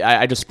know.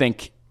 I just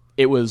think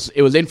it was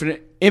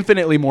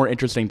infinitely more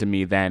interesting to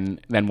me than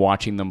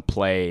watching them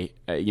play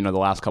the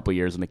last couple of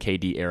years in the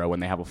KD era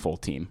when they have a full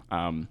team.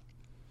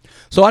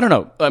 So I don't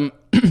know.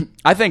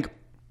 I think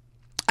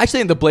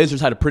the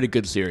Blazers had a pretty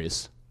good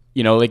series.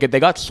 They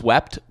got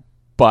swept,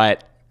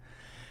 but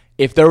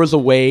if there was a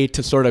way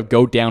to sort of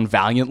go down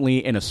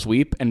valiantly in a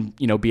sweep and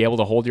be able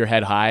to hold your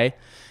head high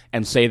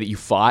and say that you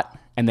fought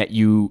and that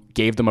you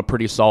gave them a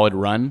pretty solid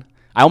run,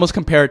 I almost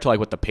compare it to like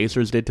what the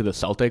Pacers did to the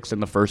Celtics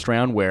in the first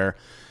round, where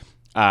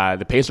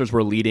the Pacers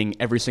were leading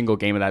every single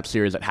game of that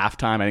series at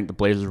halftime. I think the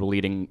Blazers were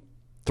leading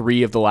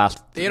 3 of the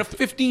last. They had a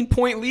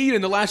 15-point lead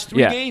in the last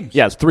 3 games.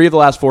 Yes, 3 of the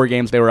last 4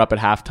 games they were up at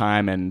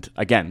halftime, and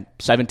again,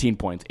 17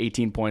 points,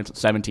 18 points,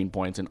 17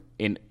 points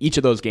in each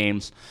of those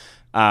games.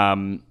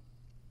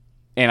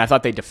 And I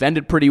thought they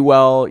defended pretty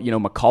well.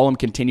 McCollum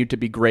continued to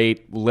be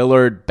great.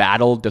 Lillard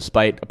battled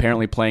despite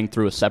apparently playing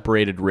through a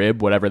separated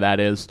rib, whatever that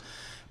is.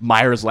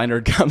 Myers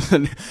Leonard comes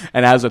in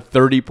and has a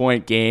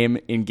 30-point game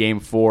in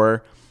Game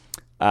 4.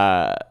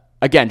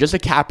 Again, just a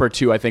cap or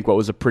two, I think, what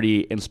was a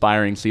pretty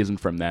inspiring season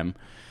from them.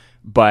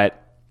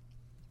 But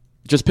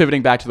just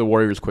pivoting back to the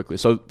Warriors quickly.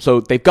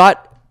 So they've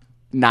got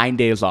 9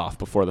 days off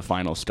before the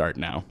finals start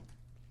now.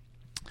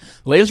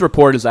 The latest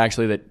report is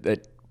actually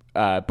that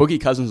Boogie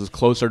Cousins is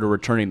closer to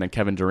returning than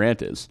Kevin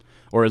Durant is,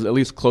 or is at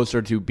least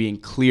closer to being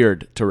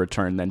cleared to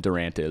return than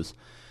Durant is.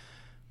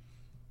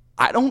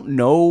 I don't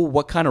know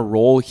what kind of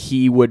role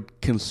he would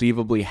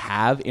conceivably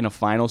have in a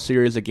final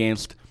series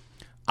against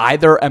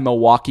either a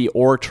Milwaukee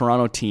or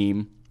Toronto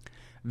team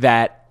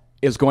that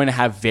is going to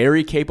have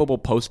very capable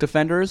post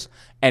defenders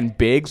and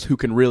bigs who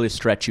can really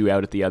stretch you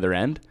out at the other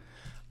end.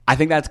 I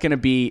think that's going to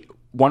be,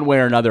 one way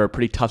or another, a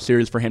pretty tough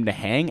series for him to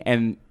hang,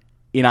 and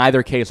in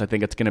either case, I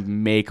think it's going to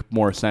make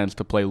more sense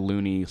to play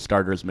Looney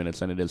starters minutes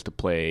than it is to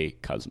play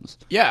Cousins.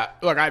 Yeah,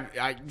 look,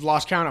 I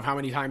lost count of how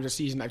many times this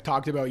season I've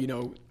talked about,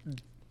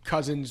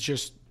 Cousins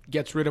just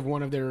gets rid of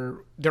one of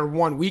their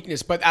one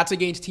weakness, but that's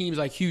against teams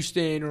like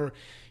Houston or,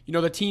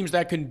 the teams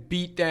that can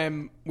beat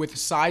them with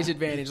size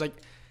advantage. Like,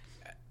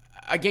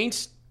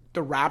 against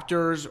the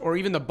Raptors or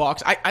even the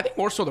Bucks, I think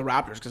more so the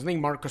Raptors, because I think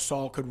Marc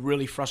Gasol could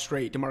really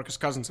frustrate DeMarcus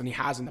Cousins, and he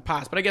has in the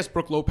past, but I guess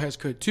Brook Lopez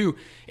could too.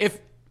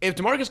 If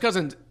DeMarcus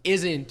Cousins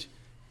isn't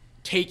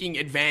taking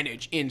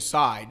advantage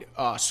inside,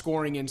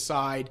 scoring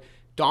inside,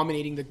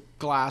 dominating the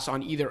glass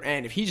on either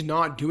end, if he's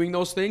not doing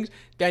those things,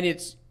 then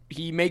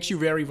he makes you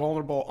very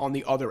vulnerable on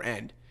the other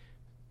end.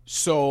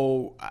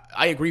 So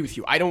I agree with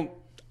you. I don't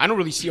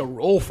really see a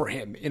role for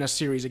him in a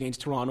series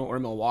against Toronto or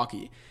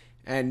Milwaukee.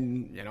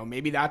 And,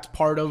 maybe that's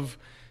part of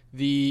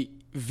the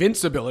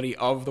invincibility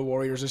of the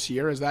Warriors this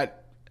year, is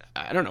that,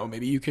 I don't know,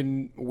 maybe you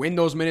can win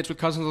those minutes with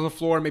Cousins on the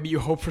floor. Maybe you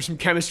hope for some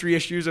chemistry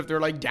issues if they're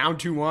like down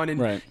 2-1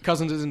 and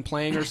Cousins isn't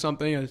playing or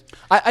something.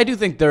 I do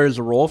think there is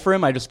a role for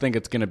him. I just think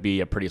it's going to be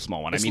a pretty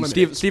small one.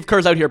 Steve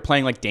Kerr's out here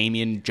playing like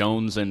Damian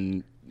Jones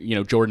and,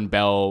 Jordan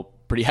Bell,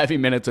 pretty heavy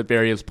minutes at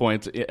various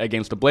points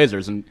against the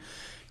Blazers. And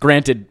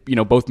granted,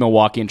 both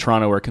Milwaukee and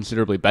Toronto are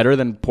considerably better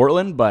than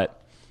Portland,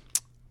 but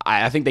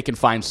I think they can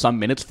find some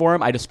minutes for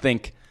him. I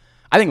think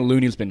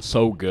Looney's been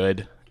so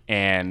good,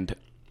 and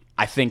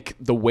I think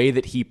the way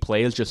that he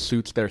plays just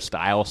suits their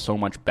style so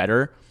much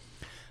better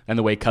than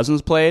the way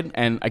Cousins played.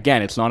 And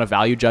again, it's not a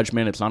value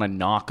judgment. It's not a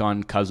knock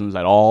on Cousins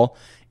at all.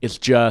 It's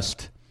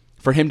just,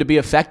 for him to be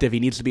effective, he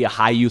needs to be a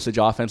high-usage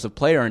offensive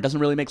player, and it doesn't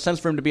really make sense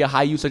for him to be a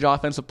high-usage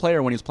offensive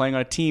player when he's playing on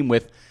a team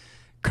with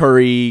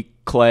Curry,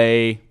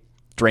 Clay,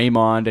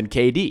 Draymond, and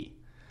KD.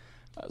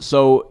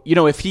 So,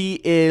 if he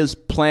is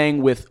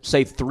playing with,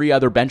 say, 3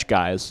 other bench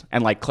guys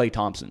and like Klay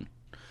Thompson,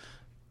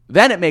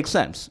 then it makes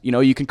sense.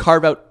 You can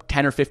carve out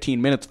 10 or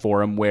 15 minutes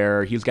for him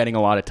where he's getting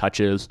a lot of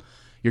touches.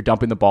 You're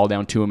dumping the ball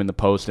down to him in the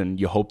post, and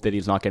you hope that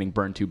he's not getting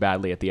burned too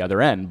badly at the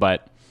other end.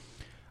 But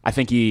I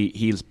think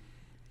he's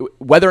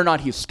whether or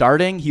not he's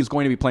starting, he's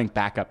going to be playing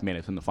backup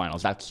minutes in the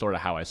finals. That's sort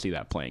of how I see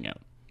that playing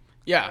out.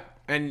 Yeah,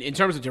 and in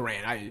terms of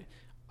Durant,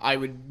 I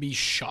would be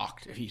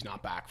shocked if he's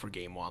not back for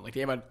game one. Like,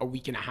 they have a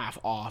week and a half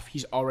off.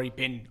 He's already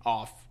been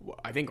off,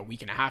 I think, a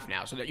week and a half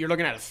now. So that you're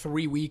looking at a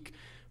 3-week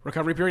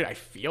recovery period. I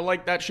feel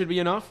like that should be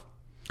enough.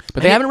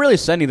 But they haven't really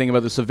said anything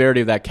about the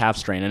severity of that calf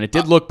strain, and it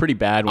did look pretty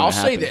bad when it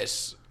happened. I'll say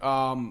this.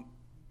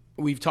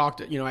 We've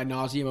talked, ad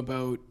nauseum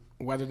about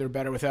whether they're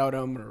better without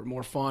him or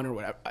more fun or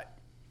whatever.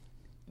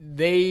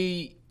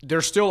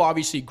 They're still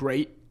obviously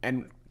great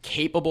and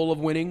capable of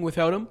winning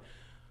without him.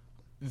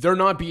 They're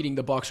not beating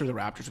the Bucks or the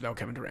Raptors without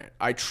Kevin Durant.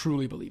 I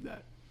truly believe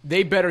that.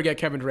 They better get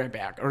Kevin Durant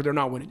back, or they're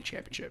not winning the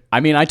championship.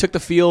 I mean, I took the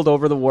field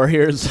over the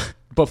Warriors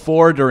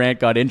before Durant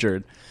got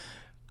injured.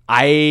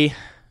 I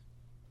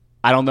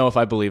don't know if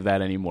I believe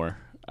that anymore.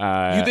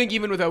 You think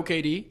even without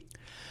KD?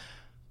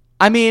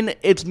 I mean,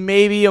 it's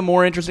maybe a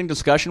more interesting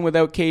discussion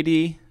without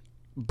KD,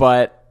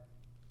 but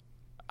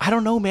I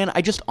don't know, man.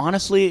 I just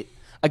honestly,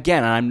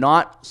 again, I'm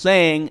not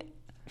saying,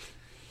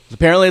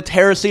 apparently it's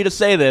heresy to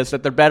say this,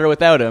 that they're better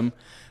without him.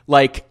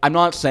 Like, I'm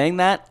not saying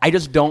that. I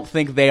just don't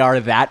think they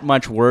are that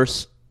much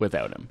worse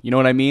without him. You know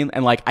what I mean?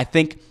 And, like, I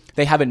think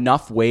they have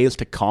enough ways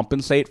to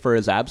compensate for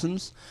his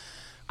absence.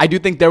 I do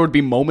think there would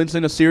be moments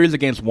in a series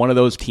against one of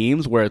those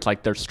teams where it's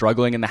like they're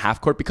struggling in the half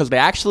court because they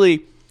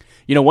actually,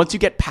 once you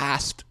get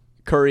past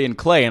Curry and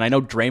Clay, and I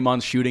know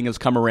Draymond's shooting has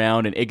come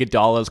around and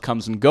Iguodala's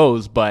comes and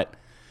goes, but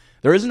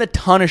there isn't a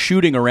ton of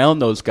shooting around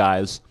those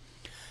guys.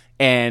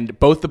 And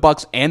both the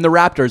Bucks and the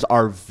Raptors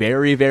are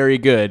very, very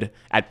good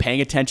at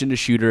paying attention to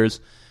shooters,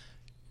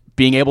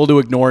 being able to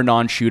ignore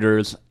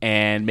non-shooters,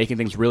 and making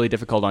things really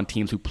difficult on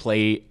teams who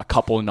play a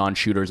couple of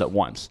non-shooters at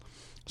once.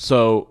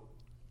 So,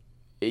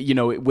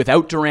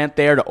 without Durant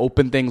there to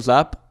open things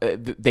up,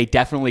 they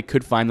definitely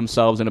could find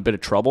themselves in a bit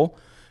of trouble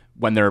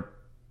when they're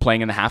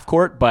playing in the half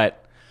court.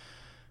 But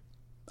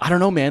I don't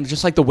know, man.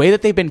 Just like the way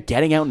that they've been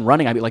getting out and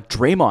running. I mean, like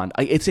Draymond,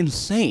 it's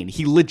insane.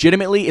 He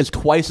legitimately is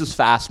twice as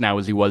fast now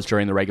as he was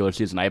during the regular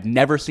season. I have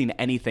never seen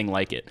anything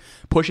like it.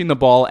 Pushing the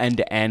ball end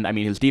to end. I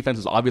mean, his defense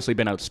has obviously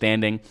been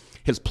outstanding.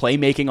 His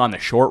playmaking on the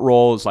short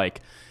roll is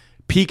like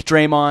peak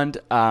Draymond.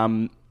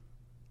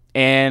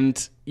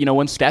 And,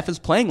 when Steph is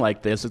playing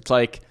like this, it's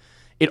like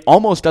it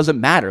almost doesn't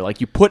matter. Like,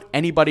 you put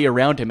anybody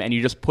around him and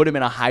you just put him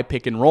in a high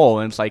pick and roll,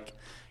 and it's like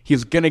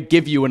he's going to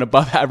give you an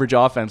above average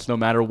offense no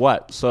matter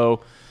what.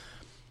 So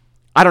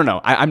I don't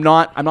know. I'm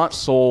not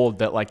sold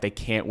that like they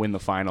can't win the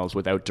finals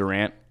without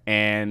Durant,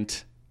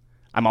 and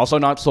I'm also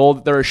not sold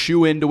that they're a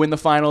shoe-in to win the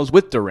finals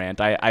with Durant.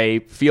 I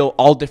feel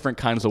all different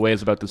kinds of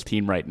ways about this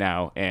team right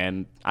now,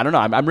 and I don't know.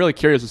 I'm really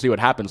curious to see what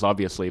happens,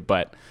 obviously,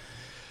 but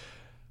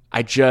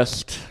I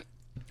just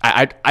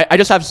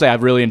have to say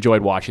I've really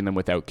enjoyed watching them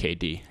without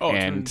KD,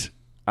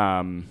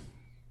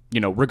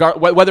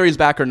 whether he's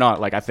back or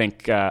not. Like I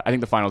think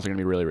the finals are going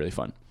to be really, really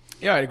fun.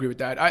 Yeah, I'd agree with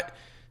that.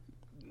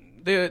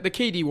 The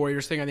KD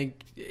Warriors thing, I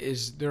think,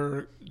 is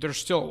they're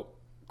still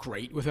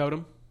great without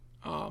him,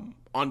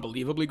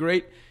 unbelievably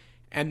great,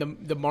 and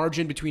the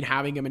margin between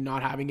having him and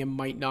not having him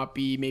might not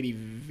be maybe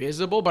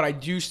visible, but I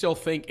do still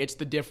think it's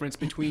the difference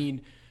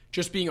between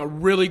just being a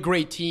really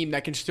great team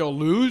that can still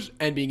lose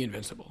and being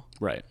invincible.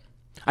 Right.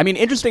 I mean,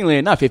 interestingly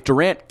enough, if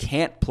Durant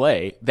can't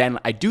play, then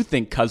I do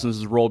think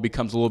Cousins' role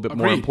becomes a little bit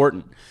more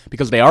important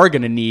because they are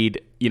going to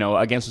need,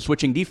 against a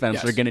switching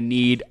defense, They're going to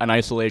need an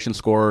isolation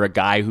scorer, a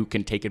guy who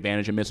can take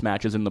advantage of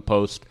mismatches in the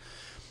post.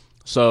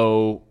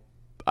 So,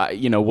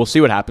 we'll see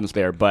what happens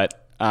there. But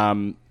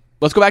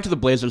let's go back to the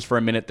Blazers for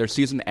a minute. Their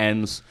season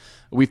ends.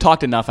 We've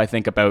talked enough, I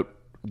think, about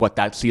what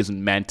that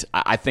season meant.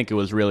 I think it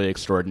was really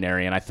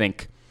extraordinary, and I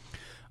think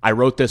I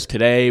wrote this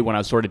today when I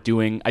was sort of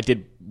I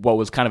did what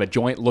was kind of a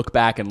joint look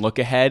back and look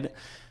ahead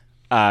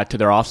to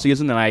their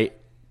offseason. And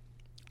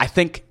I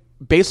think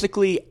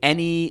basically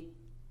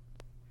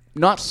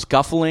not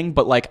scuffling,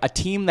 but like a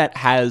team that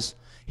has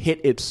hit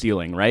its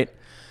ceiling, right?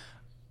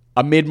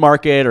 A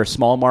mid-market or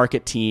small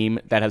market team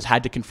that has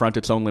had to confront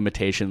its own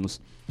limitations.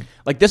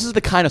 Like, this is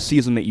the kind of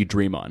season that you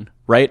dream on,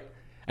 right?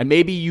 And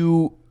maybe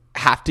you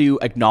have to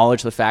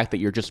acknowledge the fact that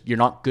you're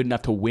not good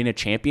enough to win a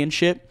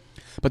championship,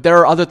 but there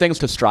are other things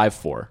to strive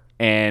for.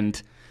 And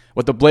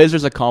what the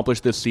Blazers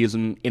accomplished this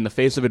season in the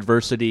face of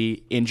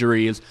adversity,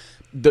 injuries,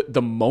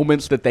 the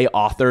moments that they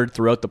authored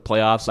throughout the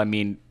playoffs, I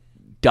mean,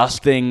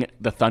 dusting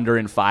the Thunder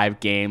in 5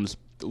 games,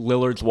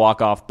 Lillard's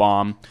walk-off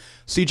bomb,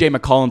 CJ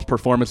McCollum's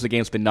performance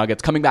against the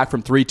Nuggets, coming back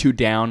from 3-2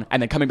 down,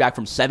 and then coming back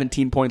from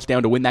 17 points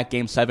down to win that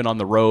Game 7 on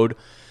the road.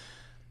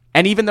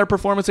 And even their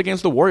performance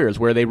against the Warriors,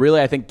 where they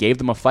really, I think, gave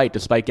them a fight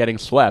despite getting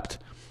swept.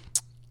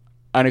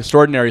 An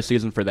extraordinary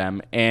season for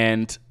them,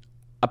 and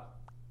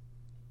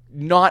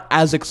not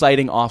as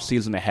exciting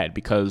offseason ahead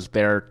because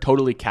they're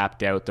totally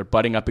capped out. They're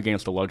butting up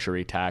against a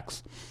luxury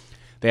tax.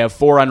 They have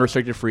 4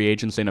 unrestricted free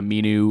agents in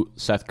Aminu,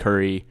 Seth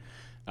Curry,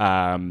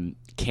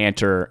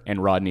 Cantor,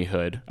 and Rodney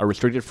Hood. A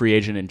restricted free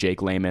agent in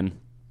Jake Layman.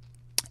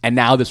 And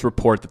now this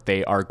report that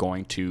they are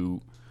going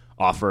to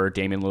offer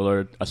Damian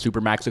Lillard a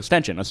Supermax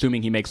extension,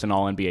 assuming he makes an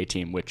All-NBA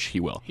team, which he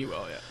will. He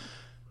will, yeah.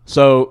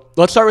 So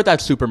let's start with that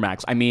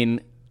Supermax. I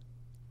mean,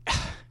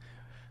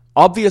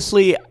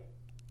 obviously,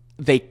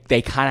 they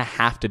kind of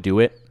have to do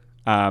it.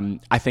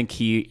 I think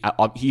he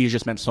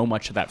just meant so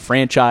much to that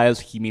franchise.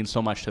 He means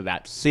so much to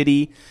that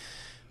city.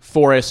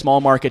 For a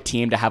small market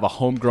team to have a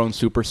homegrown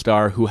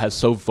superstar who has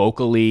so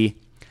vocally,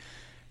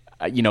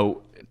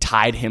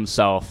 tied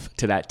himself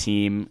to that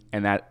team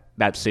and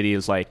that city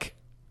is like,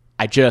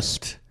 I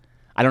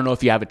don't know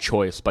if you have a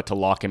choice but to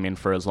lock him in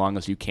for as long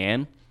as you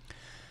can.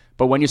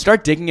 But when you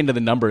start digging into the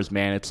numbers,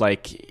 man, it's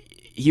like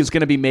he's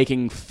going to be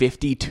making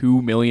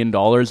 $52 million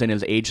in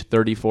his age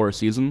 34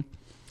 season.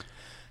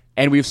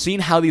 And we've seen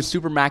how these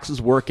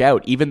supermaxes work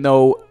out, even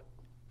though,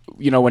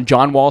 when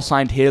John Wall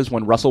signed his,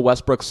 when Russell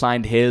Westbrook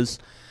signed his,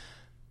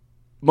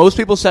 most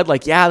people said,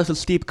 like, yeah, this is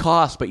a steep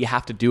cost, but you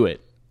have to do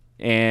it.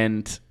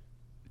 And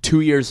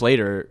 2 years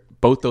later,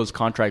 both those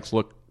contracts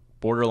look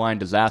borderline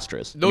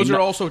disastrous. Those are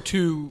also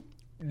two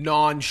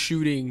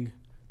non-shooting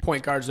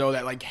point guards, though,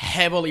 that like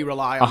heavily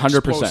rely on 100%,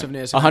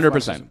 explosiveness.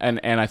 100%.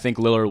 And I think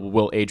Lillard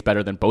will age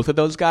better than both of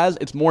those guys.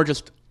 It's more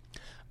just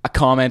a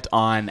comment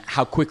on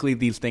how quickly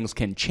these things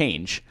can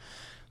change.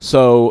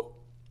 So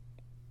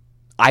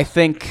I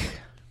think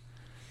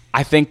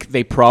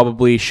they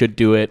probably should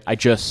do it.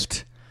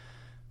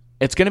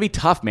 It's going to be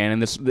tough, man.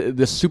 And this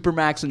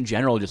Supermax in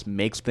general just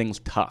makes things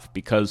tough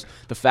because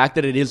the fact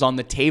that it is on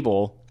the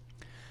table,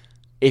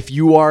 if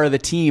you are the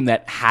team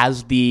that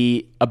has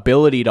the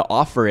ability to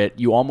offer it,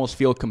 you almost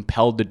feel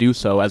compelled to do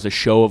so as a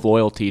show of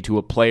loyalty to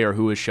a player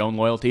who has shown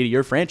loyalty to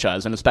your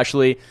franchise. And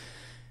especially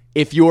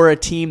if you're a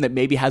team that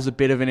maybe has a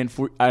bit of an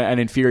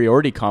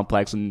inferiority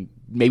complex and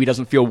maybe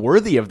doesn't feel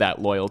worthy of that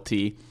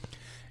loyalty,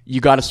 you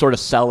got to sort of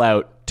sell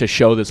out to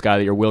show this guy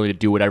that you're willing to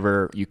do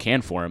whatever you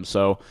can for him.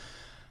 So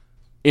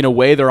in a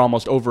way, they're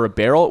almost over a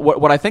barrel.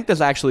 What I think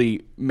this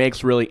actually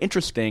makes really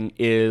interesting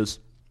is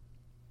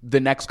the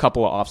next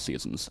couple of off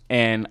seasons.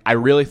 And I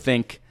really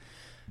think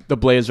the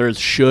Blazers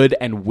should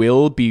and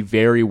will be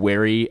very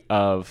wary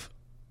of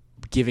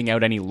giving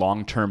out any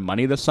long-term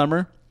money this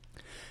summer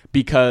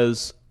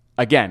because,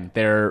 again,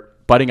 they're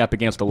butting up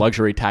against a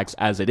luxury tax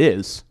as it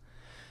is.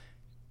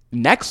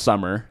 Next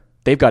summer,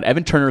 they've got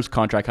Evan Turner's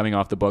contract coming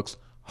off the books,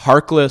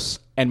 Harkless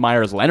and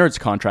Myers Leonard's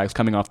contracts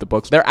coming off the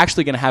books. They're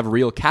actually going to have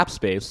real cap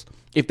space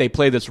if they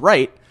play this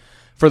right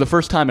for the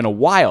first time in a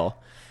while.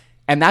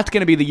 And that's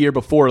going to be the year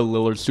before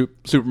Lillard's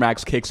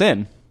Supermax kicks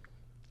in,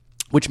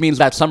 which means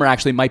that summer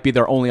actually might be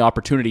their only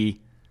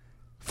opportunity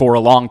for a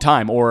long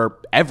time or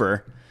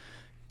ever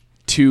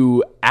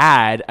to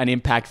add an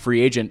impact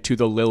free agent to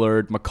the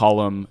Lillard,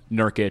 McCollum,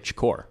 Nurkic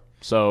core.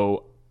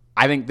 So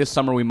I think this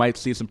summer we might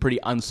see some pretty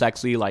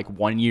unsexy, like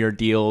one-year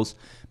deals.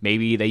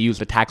 Maybe they use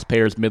the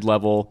taxpayers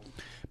mid-level,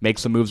 make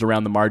some moves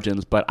around the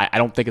margins, but I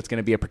don't think it's going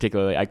to be a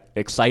particularly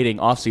exciting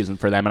offseason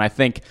for them. And I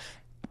think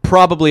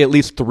probably at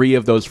least 3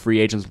 of those free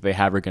agents that they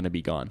have are going to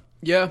be gone.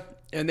 Yeah,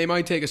 and they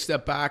might take a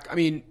step back. I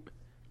mean,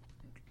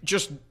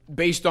 just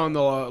based on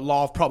the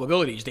law of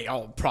probabilities, they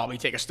all probably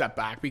take a step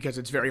back because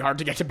it's very hard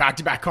to get to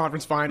back-to-back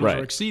conference finals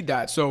or exceed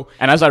that. So,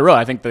 and as I wrote,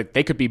 I think that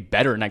they could be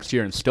better next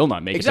year and still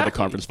not make it to the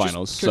conference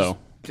finals. So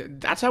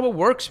that's how it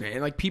works,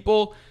 man. Like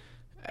people,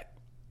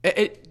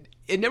 it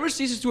never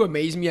ceases to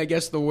amaze me, I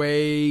guess, the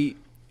way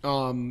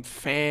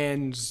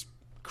fans,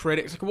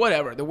 critics, like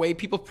whatever, the way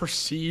people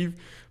perceive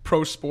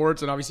pro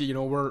sports. And obviously,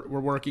 we're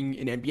working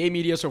in NBA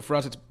media, so for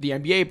us it's the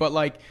NBA, but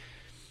like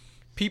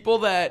people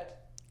that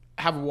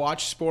have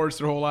watched sports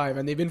their whole life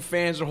and they've been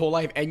fans their whole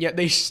life and yet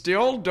they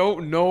still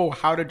don't know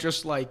how to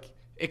just like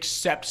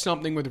accept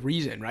something with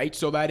reason, right?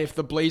 So that if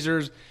the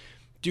Blazers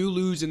do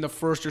lose in the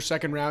first or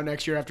second round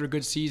next year after a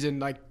good season,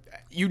 like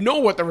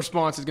what the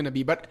response is going to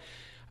be. But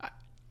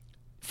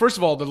first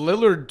of all, the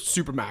Lillard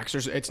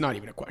Supermax, it's not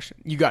even a question.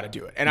 You got to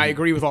do it. And I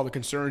agree with all the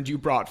concerns you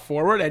brought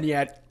forward, and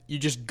yet you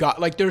just got,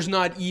 like, there's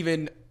not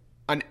even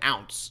an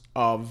ounce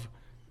of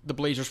the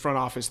Blazers front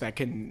office that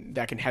can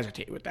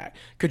hesitate with that.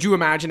 Could you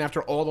imagine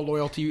after all the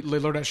loyalty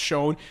Lillard has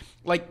shown?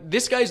 Like,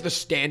 this guy's the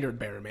standard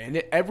bearer,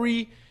 man.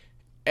 Every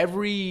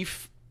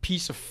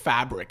piece of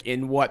fabric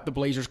in what the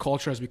Blazers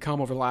culture has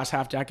become over the last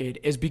half decade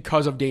is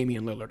because of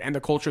Damian Lillard and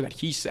the culture that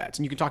he sets.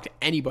 And you can talk to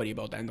anybody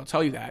about that, and they'll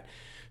tell you that.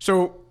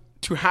 So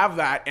to have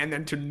that and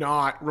then to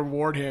not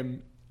reward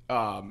him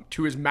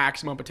to his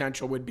maximum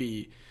potential would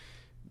be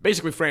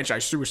basically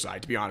franchise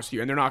suicide, to be honest with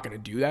you. And they're not going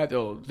to do that.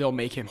 They'll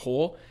make him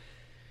whole.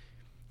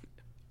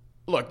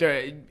 Look,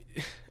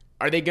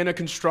 are they going to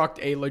construct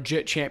a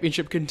legit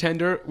championship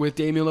contender with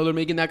Damian Lillard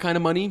making that kind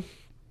of money?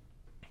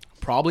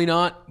 Probably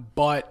not.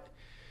 But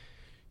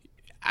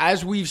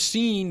as we've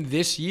seen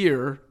this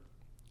year,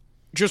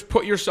 just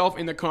put yourself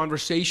in the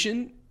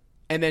conversation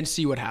and then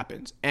see what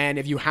happens. And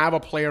if you have a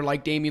player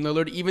like Damian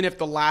Lillard, even if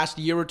the last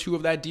year or two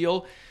of that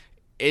deal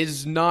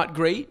is not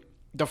great,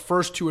 the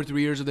first 2 or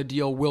 3 years of the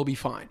deal will be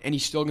fine. And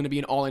he's still going to be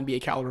an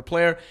all-NBA caliber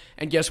player.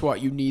 And guess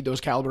what? You need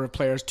those caliber of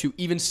players to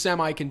even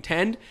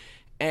semi-contend.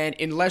 And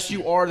unless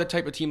you are the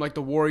type of team like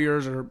the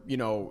Warriors or,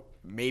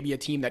 maybe a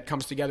team that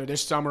comes together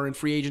this summer in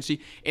free agency,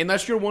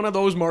 unless you're one of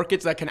those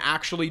markets that can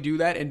actually do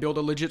that and build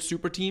a legit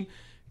super team,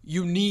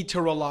 you need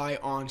to rely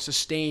on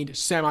sustained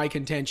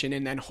semi-contention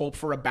and then hope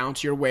for a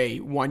bounce your way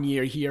 1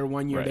 year here,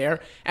 1 year there.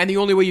 And the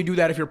only way you do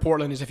that if you're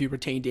Portland is if you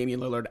retain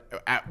Damian Lillard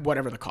at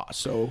whatever the cost.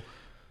 So,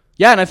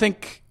 yeah, and I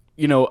think,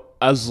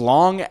 as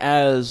long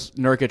as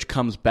Nurkic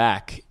comes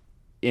back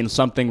in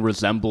something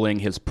resembling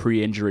his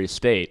pre-injury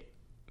state,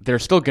 they're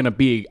still going to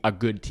be a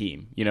good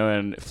team,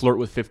 and flirt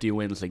with 50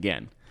 wins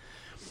again.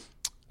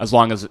 As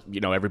long as,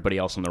 everybody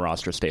else on the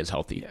roster stays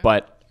healthy. Yeah.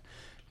 But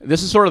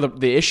this is sort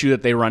of the issue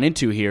that they run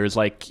into here is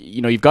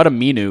you've got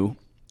Aminu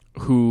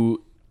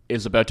who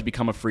is about to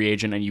become a free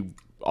agent, and you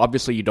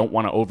don't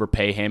want to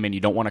overpay him, and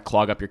you don't want to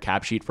clog up your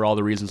cap sheet for all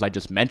the reasons I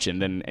just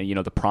mentioned, and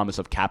the promise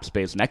of cap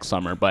space next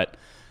summer. But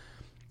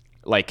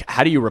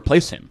how do you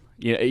replace him?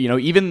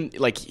 Even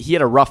he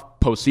had a rough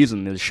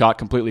postseason. His shot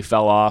completely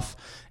fell off,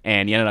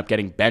 and he ended up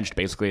getting benched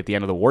basically at the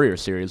end of the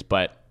Warriors series.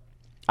 But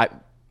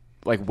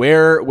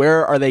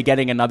where are they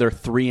getting another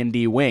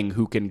 3-and-D wing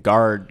who can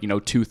guard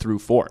 2 through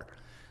 4?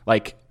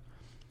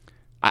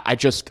 I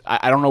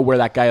don't know where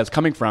that guy is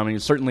coming from, and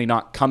he's certainly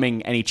not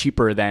coming any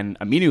cheaper than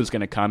Aminu is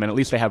going to come, and at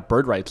least they have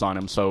bird rights on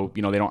him, so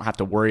they don't have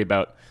to worry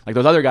about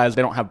those other guys.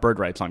 They don't have bird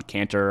rights on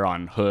Cantor,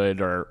 on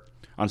Hood, or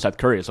on Seth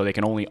Curry, so they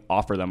can only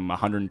offer them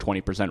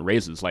 120%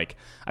 raises. I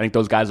think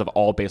those guys have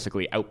all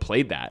basically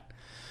outplayed that.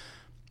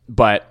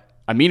 But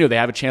Aminu, they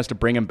have a chance to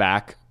bring him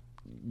back,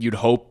 you'd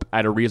hope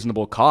at a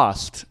reasonable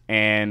cost,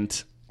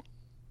 and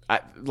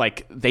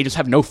they just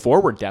have no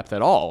forward depth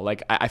at all.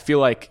 I feel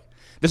like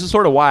this is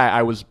sort of why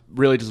I was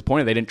really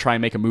disappointed they didn't try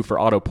and make a move for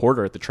Otto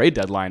Porter at the trade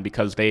deadline,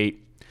 because they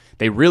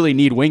really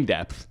need wing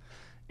depth.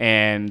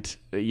 And,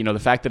 the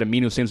fact that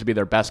Aminu seems to be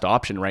their best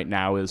option right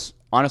now is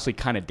honestly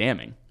kind of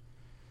damning.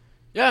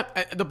 Yeah,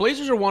 the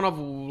Blazers are one of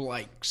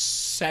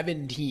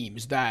 7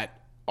 teams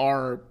that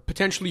are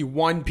potentially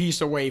one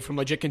piece away from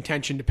legit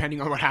contention depending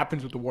on what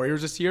happens with the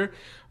Warriors this year.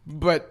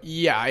 But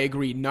yeah, I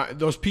agree.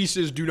 Those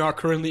pieces do not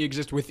currently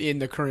exist within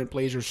the current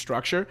Blazers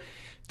structure.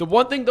 The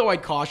one thing, though,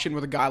 I'd caution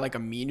with a guy like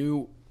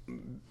Aminu,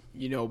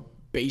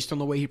 based on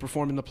the way he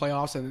performed in the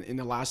playoffs and in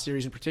the last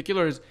series in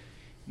particular, is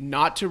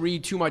not to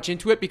read too much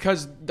into it,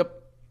 because the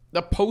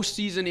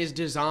postseason is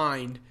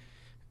designed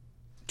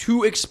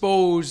to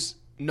expose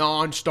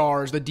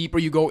non-stars the deeper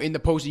you go in the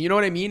postseason. You know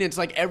what I mean? It's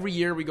every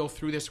year we go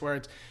through this where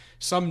it's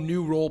some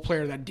new role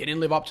player that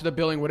didn't live up to the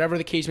billing, whatever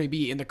the case may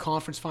be, in the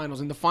conference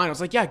finals, in the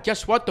finals. Yeah,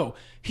 guess what, though?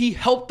 He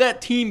helped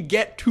that team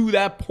get to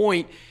that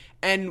point.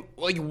 And,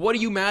 what are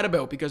you mad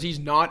about? Because he's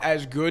not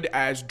as good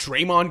as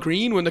Draymond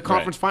Green when the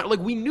conference final.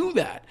 We knew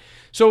that.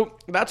 So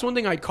that's one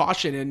thing I'd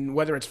caution, and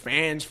whether it's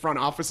fans, front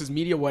offices,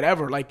 media,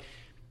 whatever,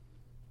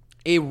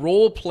 a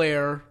role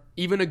player,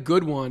 even a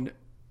good one,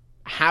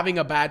 having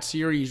a bad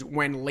series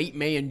when late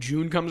May and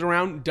June comes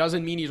around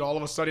doesn't mean he's all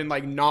of a sudden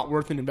not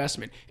worth an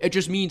investment. It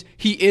just means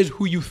he is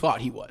who you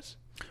thought he was.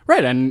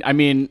 Right. And I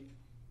mean,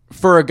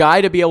 for a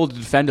guy to be able to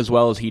defend as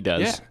well as he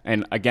does,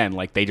 and again,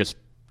 they just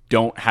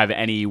don't have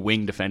any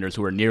wing defenders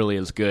who are nearly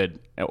as good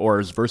or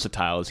as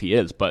versatile as he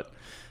is. But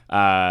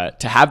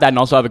to have that, and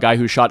also have a guy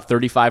who shot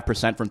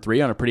 35% from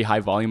 3 on a pretty high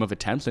volume of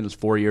attempts in his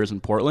 4 years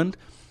in Portland,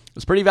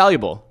 is pretty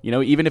valuable.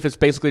 Even if it's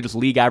basically just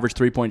league average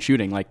 3-point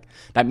shooting,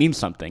 that means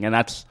something. And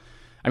that's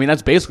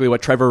basically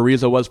what Trevor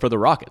Ariza was for the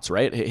Rockets,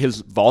 right?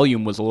 His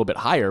volume was a little bit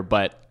higher,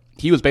 but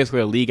he was basically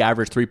a league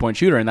average 3-point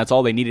shooter, and that's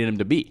all they needed him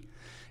to be.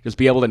 Just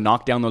be able to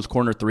knock down those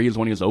corner threes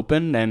when he was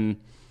open, and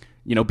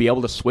be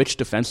able to switch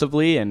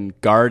defensively and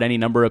guard any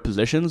number of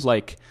positions.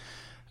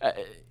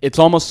 It's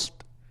almost,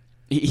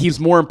 he's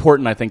more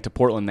important, I think, to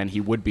Portland than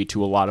he would be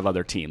to a lot of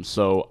other teams.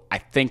 So I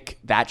think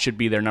that should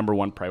be their number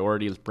one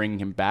priority, is bringing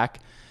him back.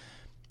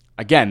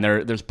 Again,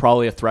 there's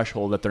probably a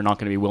threshold that they're not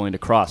going to be willing to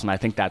cross, and I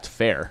think that's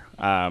fair.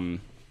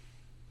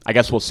 I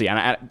guess we'll see.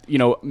 And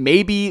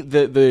maybe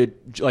the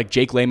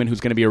Jake Layman,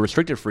 who's going to be a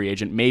restricted free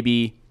agent,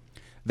 maybe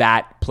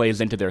that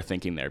plays into their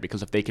thinking there,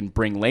 because if they can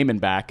bring Layman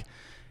back,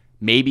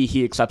 maybe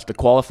he accepts the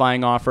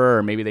qualifying offer,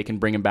 or maybe they can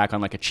bring him back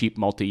on a cheap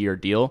multi-year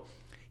deal.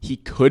 He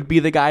could be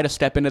the guy to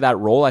step into that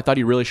role. I thought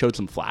he really showed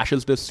some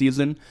flashes this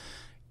season.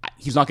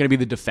 He's not going to be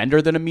the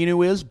defender that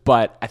Aminu is,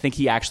 but I think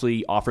he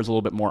actually offers a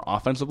little bit more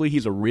offensively.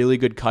 He's a really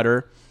good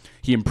cutter.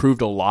 He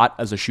improved a lot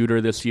as a shooter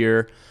this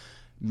year.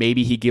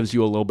 Maybe he gives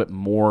you a little bit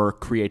more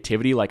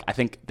creativity. I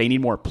think they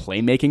need more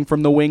playmaking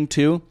from the wing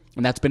too,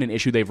 and that's been an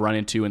issue they've run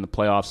into in the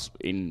playoffs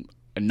in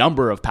a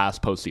number of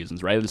past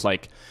postseasons, right? It's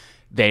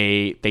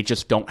they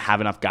just don't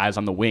have enough guys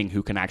on the wing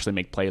who can actually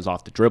make plays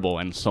off the dribble,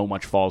 and so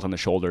much falls on the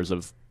shoulders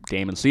of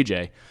Dame and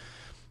CJ.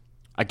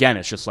 Again,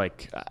 it's just I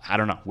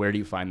don't know, where do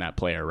you find that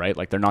player, right?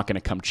 They're not going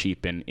to come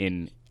cheap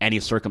in any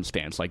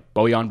circumstance.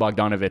 Bojan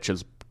Bogdanovic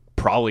is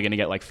probably going to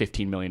get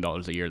 $15 million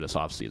a year this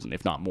offseason,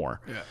 if not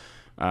more.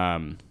 Yeah.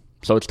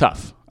 So it's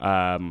tough.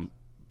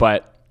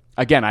 But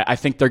again, I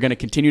think they're going to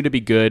continue to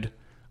be good.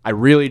 I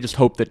really just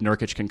hope that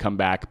Nurkic can come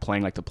back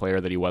playing like the player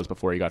that he was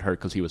before he got hurt,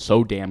 because he was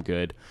so damn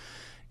good.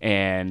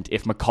 And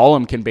if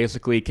McCollum can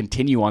basically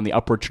continue on the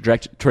upward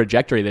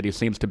trajectory that he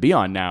seems to be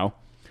on now,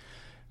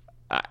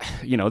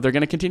 they're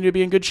going to continue to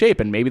be in good shape,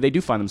 and maybe they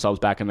do find themselves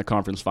back in the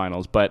conference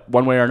finals. But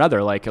one way or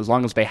another, like, as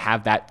long as they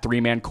have that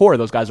three-man core,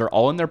 those guys are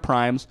all in their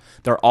primes,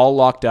 they're all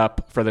locked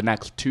up for the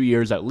next 2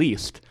 years at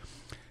least,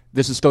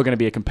 this is still going to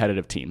be a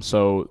competitive team.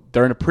 So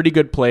they're in a pretty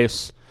good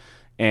place,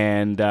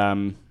 and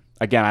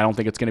again, I don't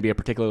think it's going to be a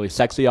particularly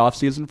sexy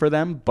offseason for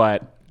them,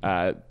 but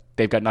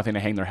they've got nothing to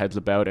hang their heads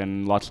about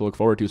and lots to look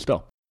forward to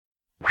still.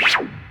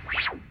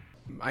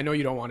 I know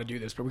you don't want to do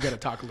this, but we got to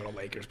talk a little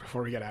Lakers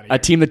before we get out of here. A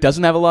team that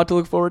doesn't have a lot to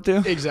look forward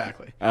to?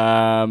 Exactly.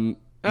 Yeah,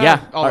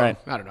 all right.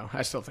 I don't know.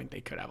 I still think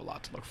they could have a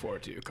lot to look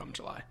forward to come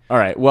July. All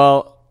right.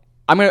 Well,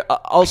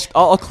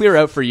 I'll clear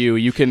out for you.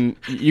 You can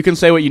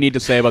say what you need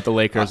to say about the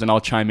Lakers, and I'll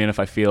chime in if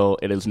I feel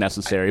it is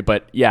necessary.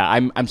 But yeah,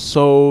 I'm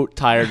so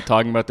tired of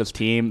talking about this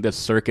team, this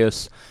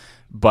circus.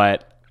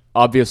 But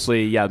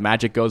obviously, yeah,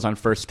 Magic goes on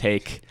First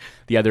Take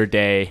the other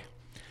day,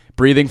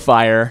 breathing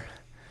fire.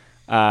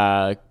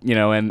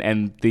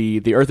 And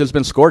the earth has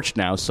been scorched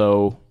now.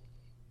 So,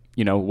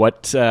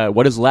 what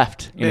is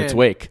left in its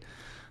wake?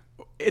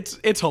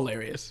 It's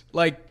hilarious.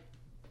 Like,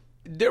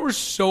 there was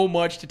so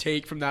much to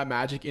take from that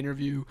Magic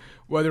interview,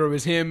 whether it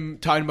was him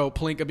talking about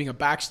Pelinka being a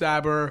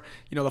backstabber,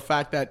 the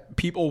fact that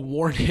people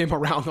warned him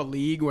around the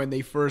league when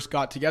they first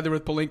got together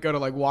with Pelinka to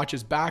like watch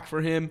his back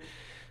for him.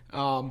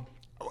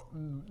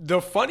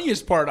 The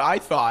funniest part, I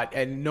thought,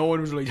 and no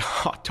one was really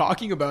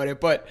talking about it,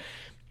 but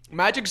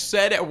Magic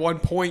said at one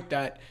point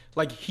that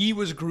like he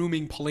was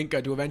grooming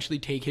Pelinka to eventually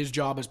take his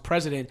job as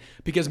president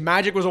because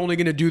Magic was only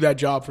going to do that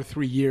job for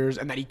 3 years,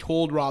 and that he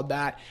told Rob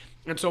that.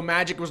 And so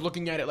Magic was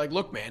looking at it like,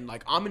 look, man,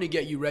 like, I'm going to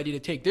get you ready to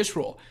take this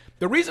role.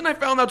 The reason I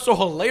found that so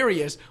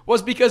hilarious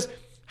was because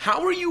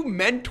how are you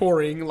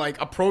mentoring like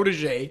a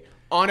protege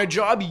on a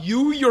job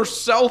you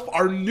yourself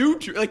are new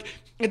to? Like,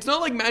 it's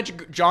not like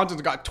Magic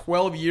Johnson's got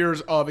 12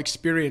 years of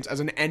experience as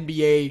an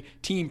NBA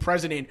team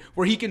president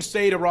where he can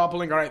say to Rob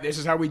Pelinka, all right, this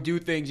is how we do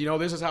things.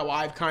 This is how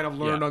I've kind of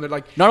learned on it.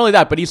 Like, not only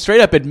that, but he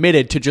straight up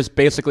admitted to just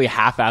basically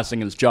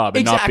half-assing his job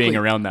and not being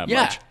around that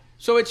much.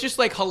 So it's just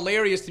like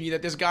hilarious to me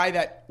that this guy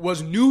that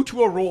was new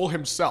to a role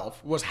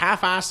himself was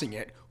half-assing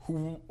it,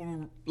 who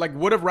like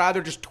would have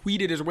rather just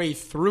tweeted his way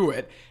through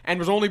it and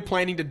was only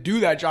planning to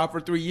do that job for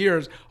 3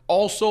 years,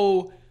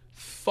 also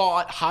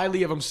thought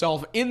highly of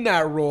himself in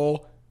that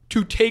role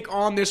to take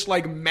on this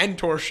like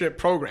mentorship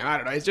program. I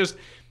don't know. It's just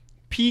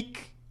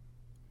peak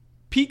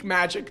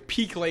Magic,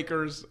 peak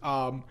Lakers.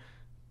 The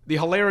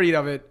hilarity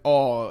of it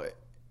all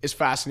is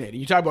fascinating.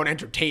 You talk about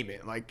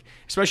entertainment, like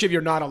especially if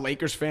you're not a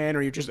Lakers fan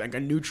or you're just like a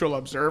neutral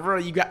observer,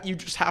 you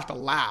just have to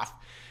laugh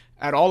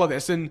at all of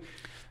this. And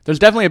there's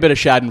definitely a bit of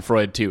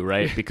Schadenfreude too,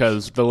 right?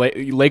 Because the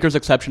Lakers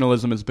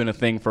exceptionalism has been a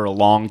thing for a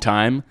long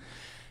time,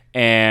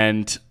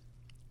 and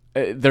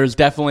there's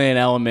definitely an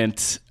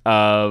element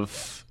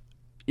of,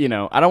 I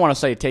don't want to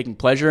say taking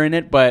pleasure in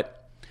it,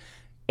 but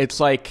it's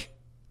like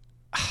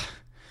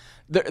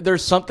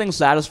there's something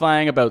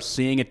satisfying about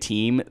seeing a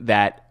team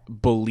that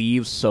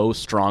believes so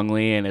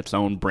strongly in its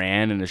own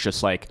brand and it's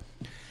just like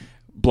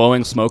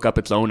blowing smoke up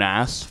its own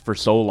ass for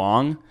so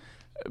long,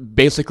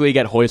 basically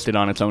get hoisted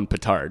on its own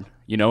petard,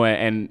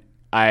 and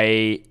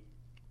I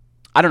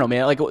don't know,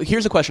 man. Like,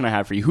 here's a question I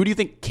have for you. Who do you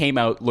think came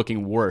out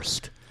looking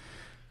worst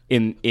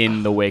in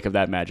the wake of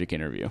that Magic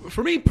interview?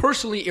 For me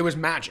personally, it was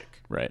Magic.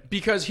 Right.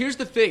 Because here's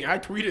the thing. I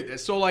tweeted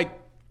this. So, like,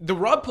 the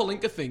Rob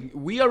Pelinka thing,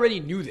 we already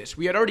knew this.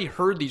 We had already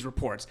heard these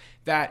reports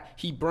that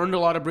he burned a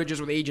lot of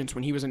bridges with agents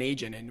when he was an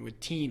agent and with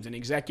teams and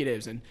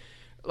executives. And,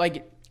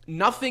 like,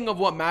 nothing of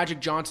what Magic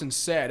Johnson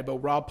said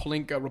about Rob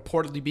Pelinka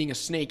reportedly being a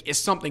snake is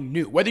something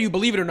new. Whether you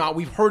believe it or not,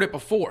 we've heard it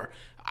before.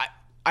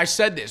 I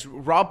said this.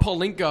 Rob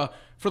Pelinka,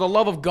 for the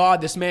love of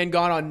God, this man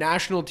got on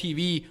national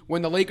TV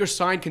when the Lakers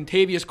signed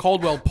Kentavious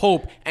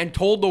Caldwell-Pope and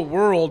told the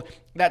world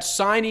that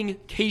signing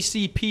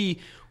KCP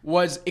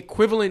was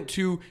equivalent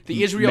to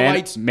the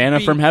Israelites manna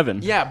from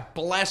heaven. Yeah,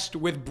 blessed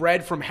with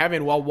bread from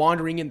heaven while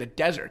wandering in the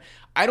desert.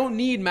 I don't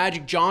need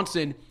Magic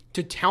Johnson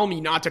to tell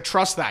me not to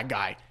trust that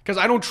guy, because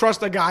I don't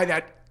trust a guy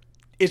that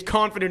is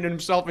confident in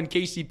himself and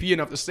KCP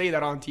enough to say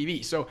that on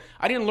TV. So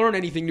I didn't learn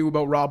anything new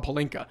about Rob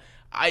Pelinka.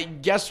 I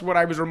guess what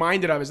I was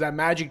reminded of is that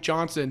Magic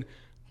Johnson,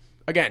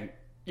 again,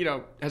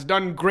 has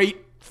done great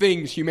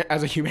things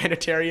as a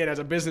humanitarian, as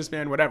a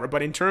businessman, whatever.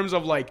 But in terms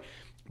of like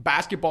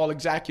basketball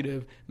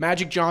executive,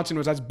 Magic Johnson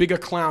was as big a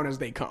clown as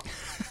they come.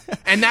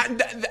 And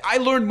that I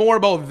learned more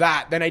about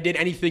that than I did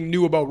anything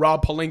new about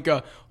Rob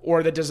Pelinka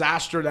or the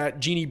disaster that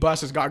Jeannie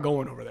Buss has got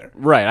going over there.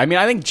 Right. I mean,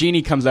 I think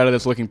Jeannie comes out of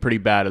this looking pretty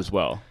bad as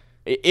well.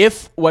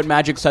 If what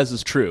Magic says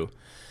is true,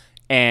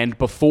 and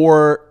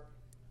before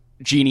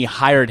Jeannie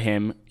hired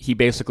him, he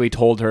basically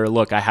told her,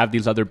 look, I have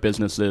these other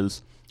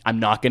businesses. I'm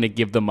not going to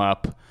give them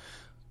up.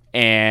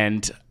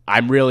 And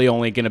I'm really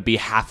only going to be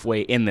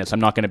halfway in this.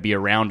 I'm not going to be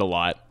around a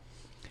lot.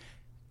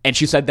 And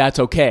she said, that's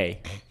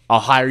okay. I'll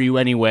hire you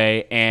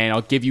anyway, and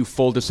I'll give you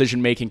full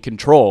decision-making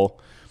control.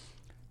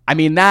 I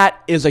mean,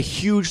 that is a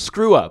huge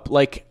screw-up.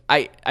 Like,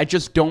 I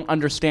just don't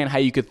understand how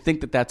you could think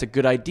that that's a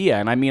good idea.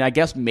 And I mean, I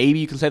guess maybe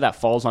you can say that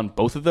falls on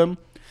both of them.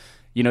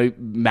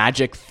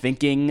 Magic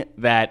thinking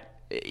that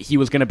he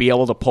was going to be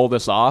able to pull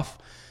this off,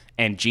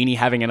 and Genie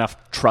having enough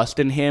trust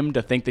in him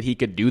to think that he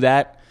could do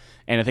that.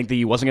 And I think that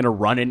he wasn't going to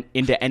run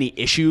into any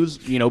issues,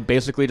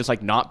 basically just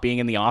like not being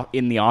in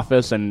the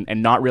office and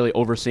not really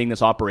overseeing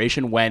this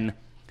operation when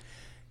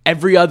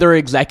every other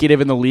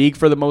executive in the league,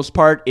 for the most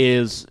part,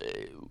 is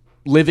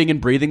living and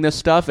breathing this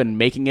stuff and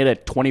making it a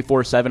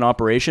 24/7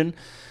 operation.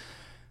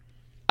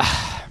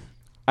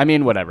 I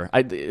mean, whatever.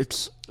 The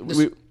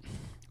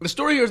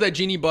story here is that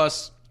Jeannie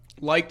Buss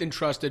liked and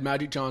trusted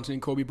Magic Johnson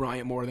and Kobe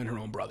Bryant more than her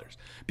own brothers.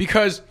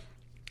 Because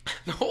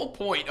the whole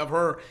point of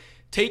her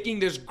taking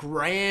this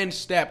grand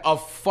step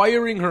of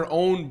firing her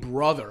own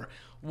brother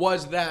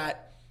was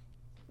that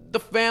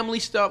the family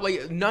stuff,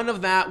 like none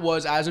of that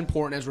was as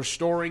important as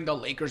restoring the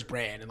Lakers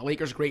brand and the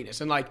Lakers greatness.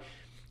 And like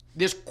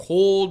this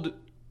cold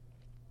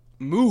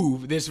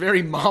move, this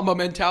very Mamba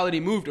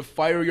mentality move to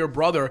fire your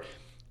brother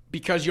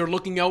because you're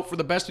looking out for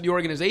the best of the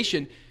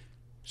organization.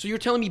 So you're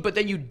telling me, but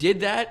then you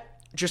did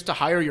that just to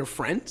hire your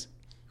friends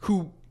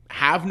who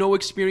have no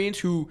experience,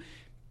 who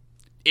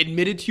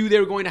admitted to you they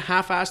were going to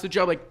half-ass the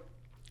job? Like,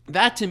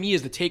 that to me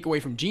is the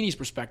takeaway from Jeannie's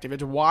perspective.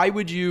 It's why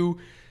would you,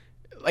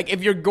 like,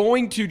 if you're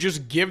going to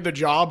just give the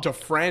job to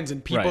friends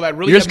and people that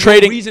really have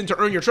no reason to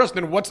earn your trust,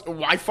 then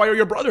why fire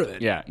your brother then?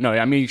 Yeah, no,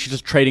 I mean, she's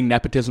just trading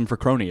nepotism for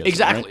cronyism.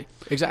 Exactly,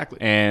 right? exactly.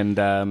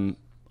 And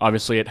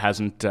obviously it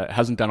hasn't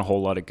done a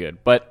whole lot of good.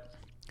 But,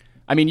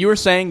 I mean, you were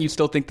saying you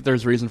still think that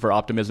there's reason for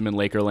optimism in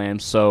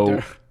Lakerland,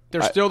 so...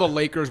 They're still the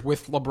Lakers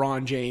with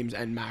LeBron James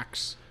and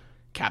max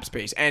cap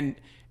space. And...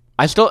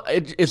 it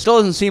still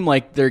doesn't seem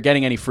like they're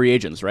getting any free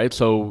agents, right?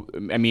 So,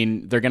 I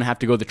mean, they're going to have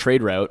to go the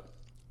trade route.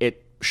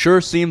 It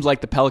sure seems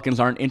like the Pelicans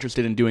aren't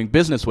interested in doing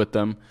business with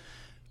them.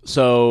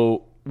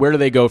 So, where do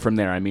they go from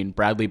there? I mean,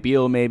 Bradley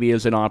Beal maybe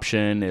is an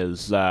option.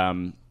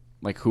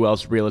 Who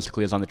else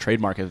realistically is on the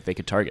trade market that they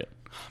could target?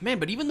 Man,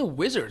 but even the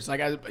Wizards,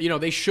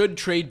 they should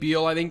trade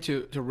Beal, I think,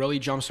 to really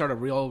jumpstart a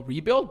real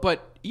rebuild.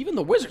 But even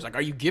the Wizards,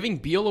 are you giving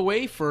Beal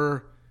away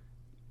for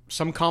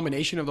some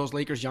combination of those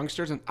Lakers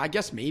youngsters? And I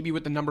guess maybe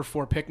with the number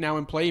 4 pick now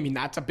in play, I mean,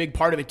 that's a big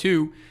part of it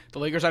too. The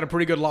Lakers had a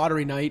pretty good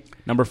lottery night.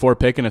 Number 4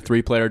 pick in a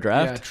 3-player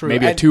draft? Yeah, true.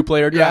 Maybe a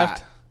 2-player draft?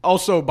 Yeah.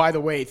 Also, by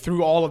the way,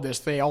 through all of this,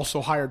 they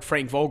also hired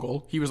Frank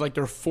Vogel. He was like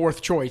their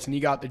 4th choice, and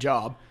he got the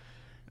job.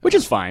 Which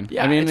is fine.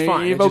 Yeah, I mean, it's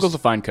fine. Vogel's a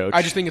fine coach.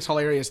 I just think it's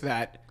hilarious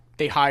that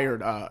they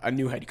hired a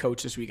new head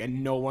coach this week,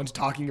 and no one's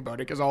talking about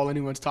it because all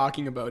anyone's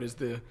talking about is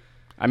the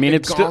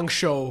Gong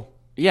Show.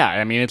 Yeah,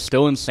 I mean, it's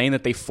still insane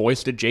that they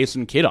foisted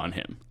Jason Kidd on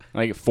him.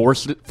 Like,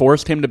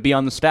 forced him to be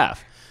on the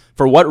staff.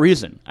 For what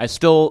reason? It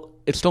still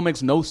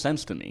makes no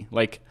sense to me.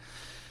 Like,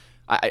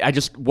 I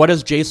just, what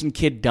has Jason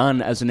Kidd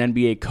done as an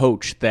NBA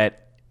coach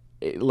that,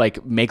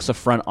 like, makes a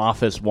front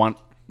office want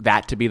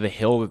that to be the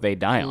hill that they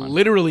die on?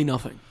 Literally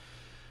nothing.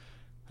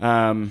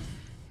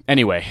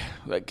 Anyway,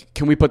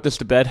 can we put this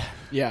to bed?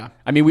 Yeah.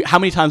 I mean, how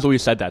many times have we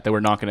said that we're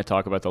not going to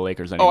talk about the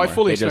Lakers anymore? Oh, I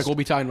fully expect we'll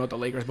be talking about the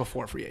Lakers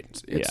before free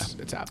agents.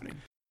 It's happening.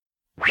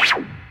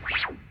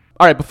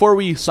 All right, before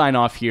we sign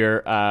off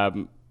here,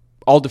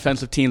 all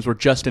defensive teams were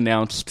just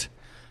announced,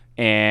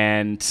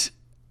 and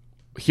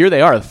here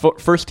they are. The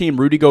first team,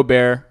 Rudy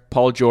Gobert,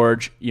 Paul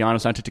George,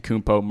 Giannis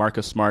Antetokounmpo,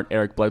 Marcus Smart,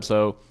 Eric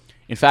Bledsoe.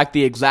 In fact,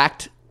 the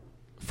exact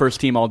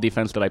first team all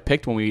defense that I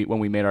picked when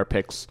we made our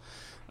picks.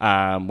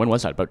 When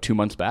was that? About 2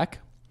 months back,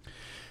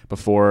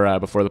 before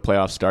the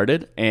playoffs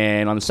started.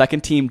 And on the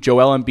second team,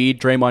 Joel Embiid,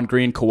 Draymond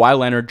Green, Kawhi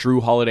Leonard, Drew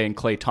Holiday, and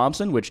Klay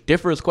Thompson, which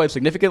differs quite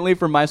significantly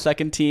from my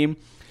second team.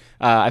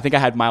 I think I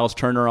had Miles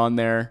Turner on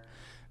there.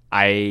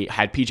 I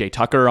had PJ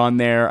Tucker on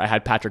there. I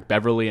had Patrick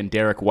Beverley and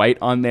Derek White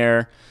on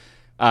there.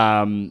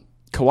 Kawhi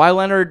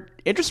Leonard,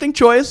 interesting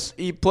choice.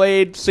 He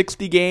played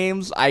 60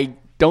 games. I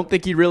don't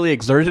think he really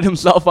exerted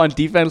himself on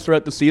defense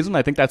throughout the season.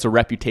 I think that's a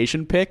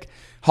reputation pick.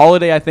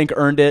 Holiday, I think,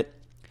 earned it.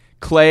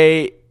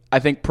 Klay, I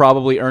think,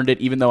 probably earned it,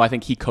 even though I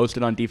think he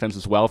coasted on defense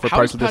as well for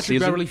parts of the season. How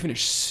did Patrick Beverley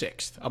finish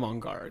 6th among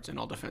guards in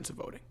all defensive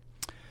voting?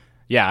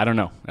 Yeah, I don't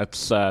know.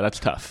 That's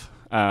tough.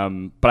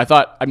 But I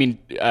thought,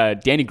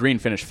 Danny Green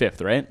finished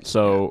 5th, right?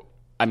 So, yeah.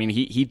 I mean,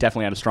 he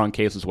definitely had a strong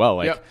case as well.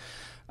 Like,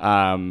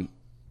 yep.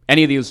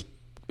 Any of these,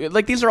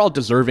 like, these are all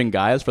deserving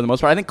guys for the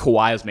most part. I think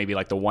Kawhi is maybe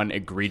like the one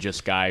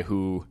egregious guy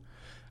who,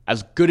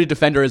 as good a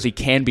defender as he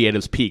can be at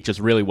his peak,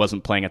 just really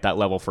wasn't playing at that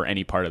level for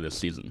any part of this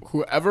season.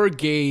 Whoever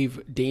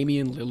gave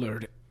Damian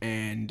Lillard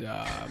and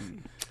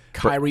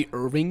Kyrie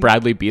Irving,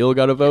 Bradley Beal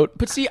got a vote.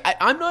 But see,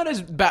 I'm not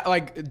as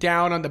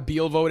down on the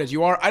Beal vote as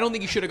you are. I don't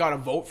think he should have got a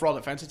vote for all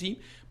defensive team,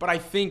 but I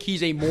think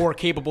he's a more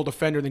capable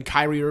defender than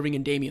Kyrie Irving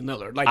and Damian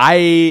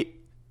Lillard.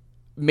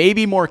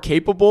 Maybe more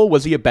capable.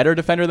 Was he a better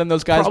defender than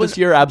those guys this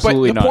year?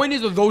 Absolutely not. But the point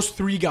is of those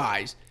 3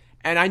 guys,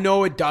 and I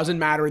know it doesn't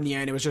matter in the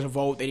end. It was just a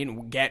vote. They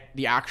didn't get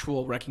the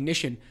actual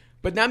recognition.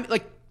 But now,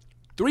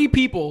 3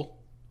 people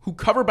who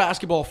cover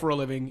basketball for a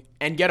living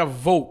and get a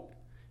vote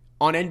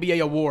on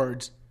NBA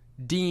awards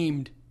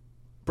deemed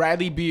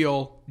Bradley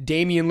Beal,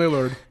 Damian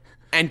Lillard,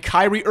 and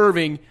Kyrie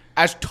Irving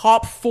as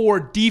top 4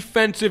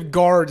 defensive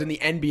guards in the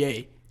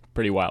NBA.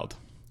 Pretty wild.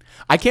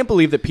 I can't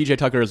believe that PJ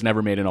Tucker has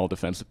never made an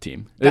all-defensive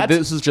team.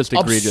 This is just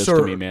egregious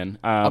to me, man.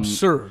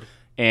 Absurd.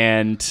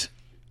 And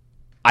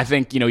I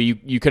think,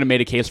 you could have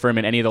made a case for him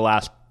in any of the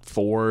last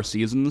 4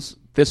 seasons.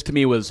 This, to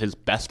me, was his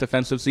best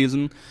defensive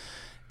season,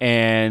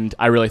 and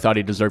I really thought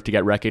he deserved to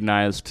get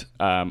recognized.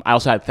 I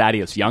also had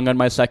Thaddeus Young on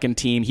my second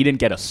team. He didn't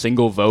get a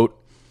single vote.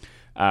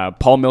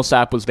 Paul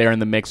Millsap was there in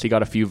the mix. He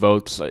got a few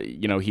votes.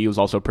 He was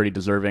also pretty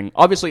deserving.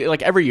 Obviously,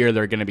 like every year,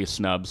 there are going to be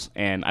snubs,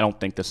 and I don't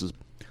think this is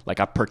like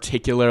a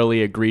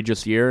particularly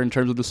egregious year in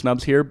terms of the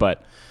snubs here,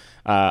 but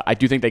I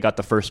do think they got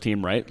the first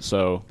team right,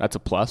 so that's a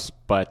plus.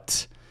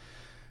 But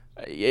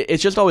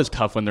it's just always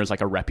tough when there's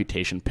like a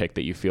reputation pick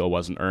that you feel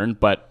wasn't earned.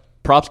 But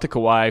props to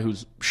Kawhi,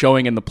 who's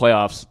showing in the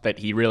playoffs that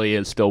he really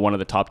is still one of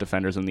the top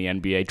defenders in the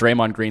NBA.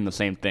 Draymond Green, the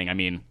same thing. I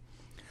mean,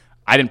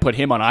 I didn't put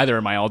him on either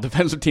of my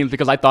all-defensive teams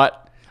because I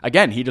thought,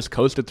 again, he just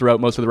coasted throughout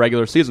most of the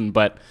regular season.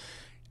 But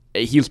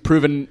he's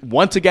proven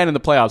once again in the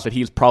playoffs that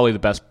he's probably the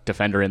best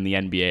defender in the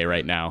NBA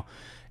right now.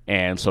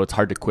 And so it's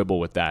hard to quibble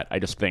with that. I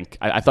just think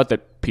I thought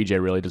that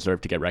PJ really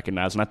deserved to get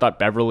recognized, and I thought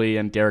Beverly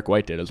and Derek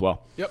White did as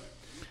well. Yep.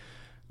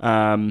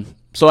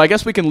 So I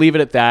guess we can leave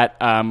it at that.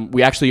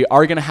 We actually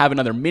are going to have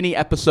another mini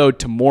episode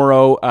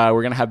tomorrow.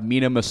 We're going to have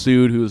Mina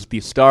Masood, who's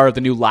the star of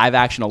the new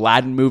live-action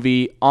Aladdin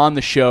movie, on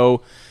the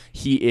show.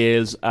 He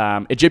is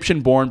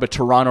Egyptian-born but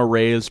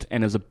Toronto-raised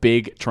and is a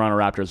big Toronto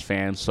Raptors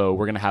fan, so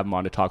we're going to have him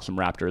on to talk some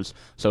Raptors.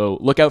 So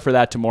look out for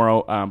that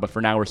tomorrow, but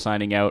for now we're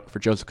signing out. For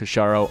Joseph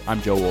Cacharo, I'm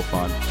Joe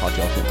Wolfond. Talk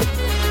to y'all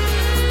soon.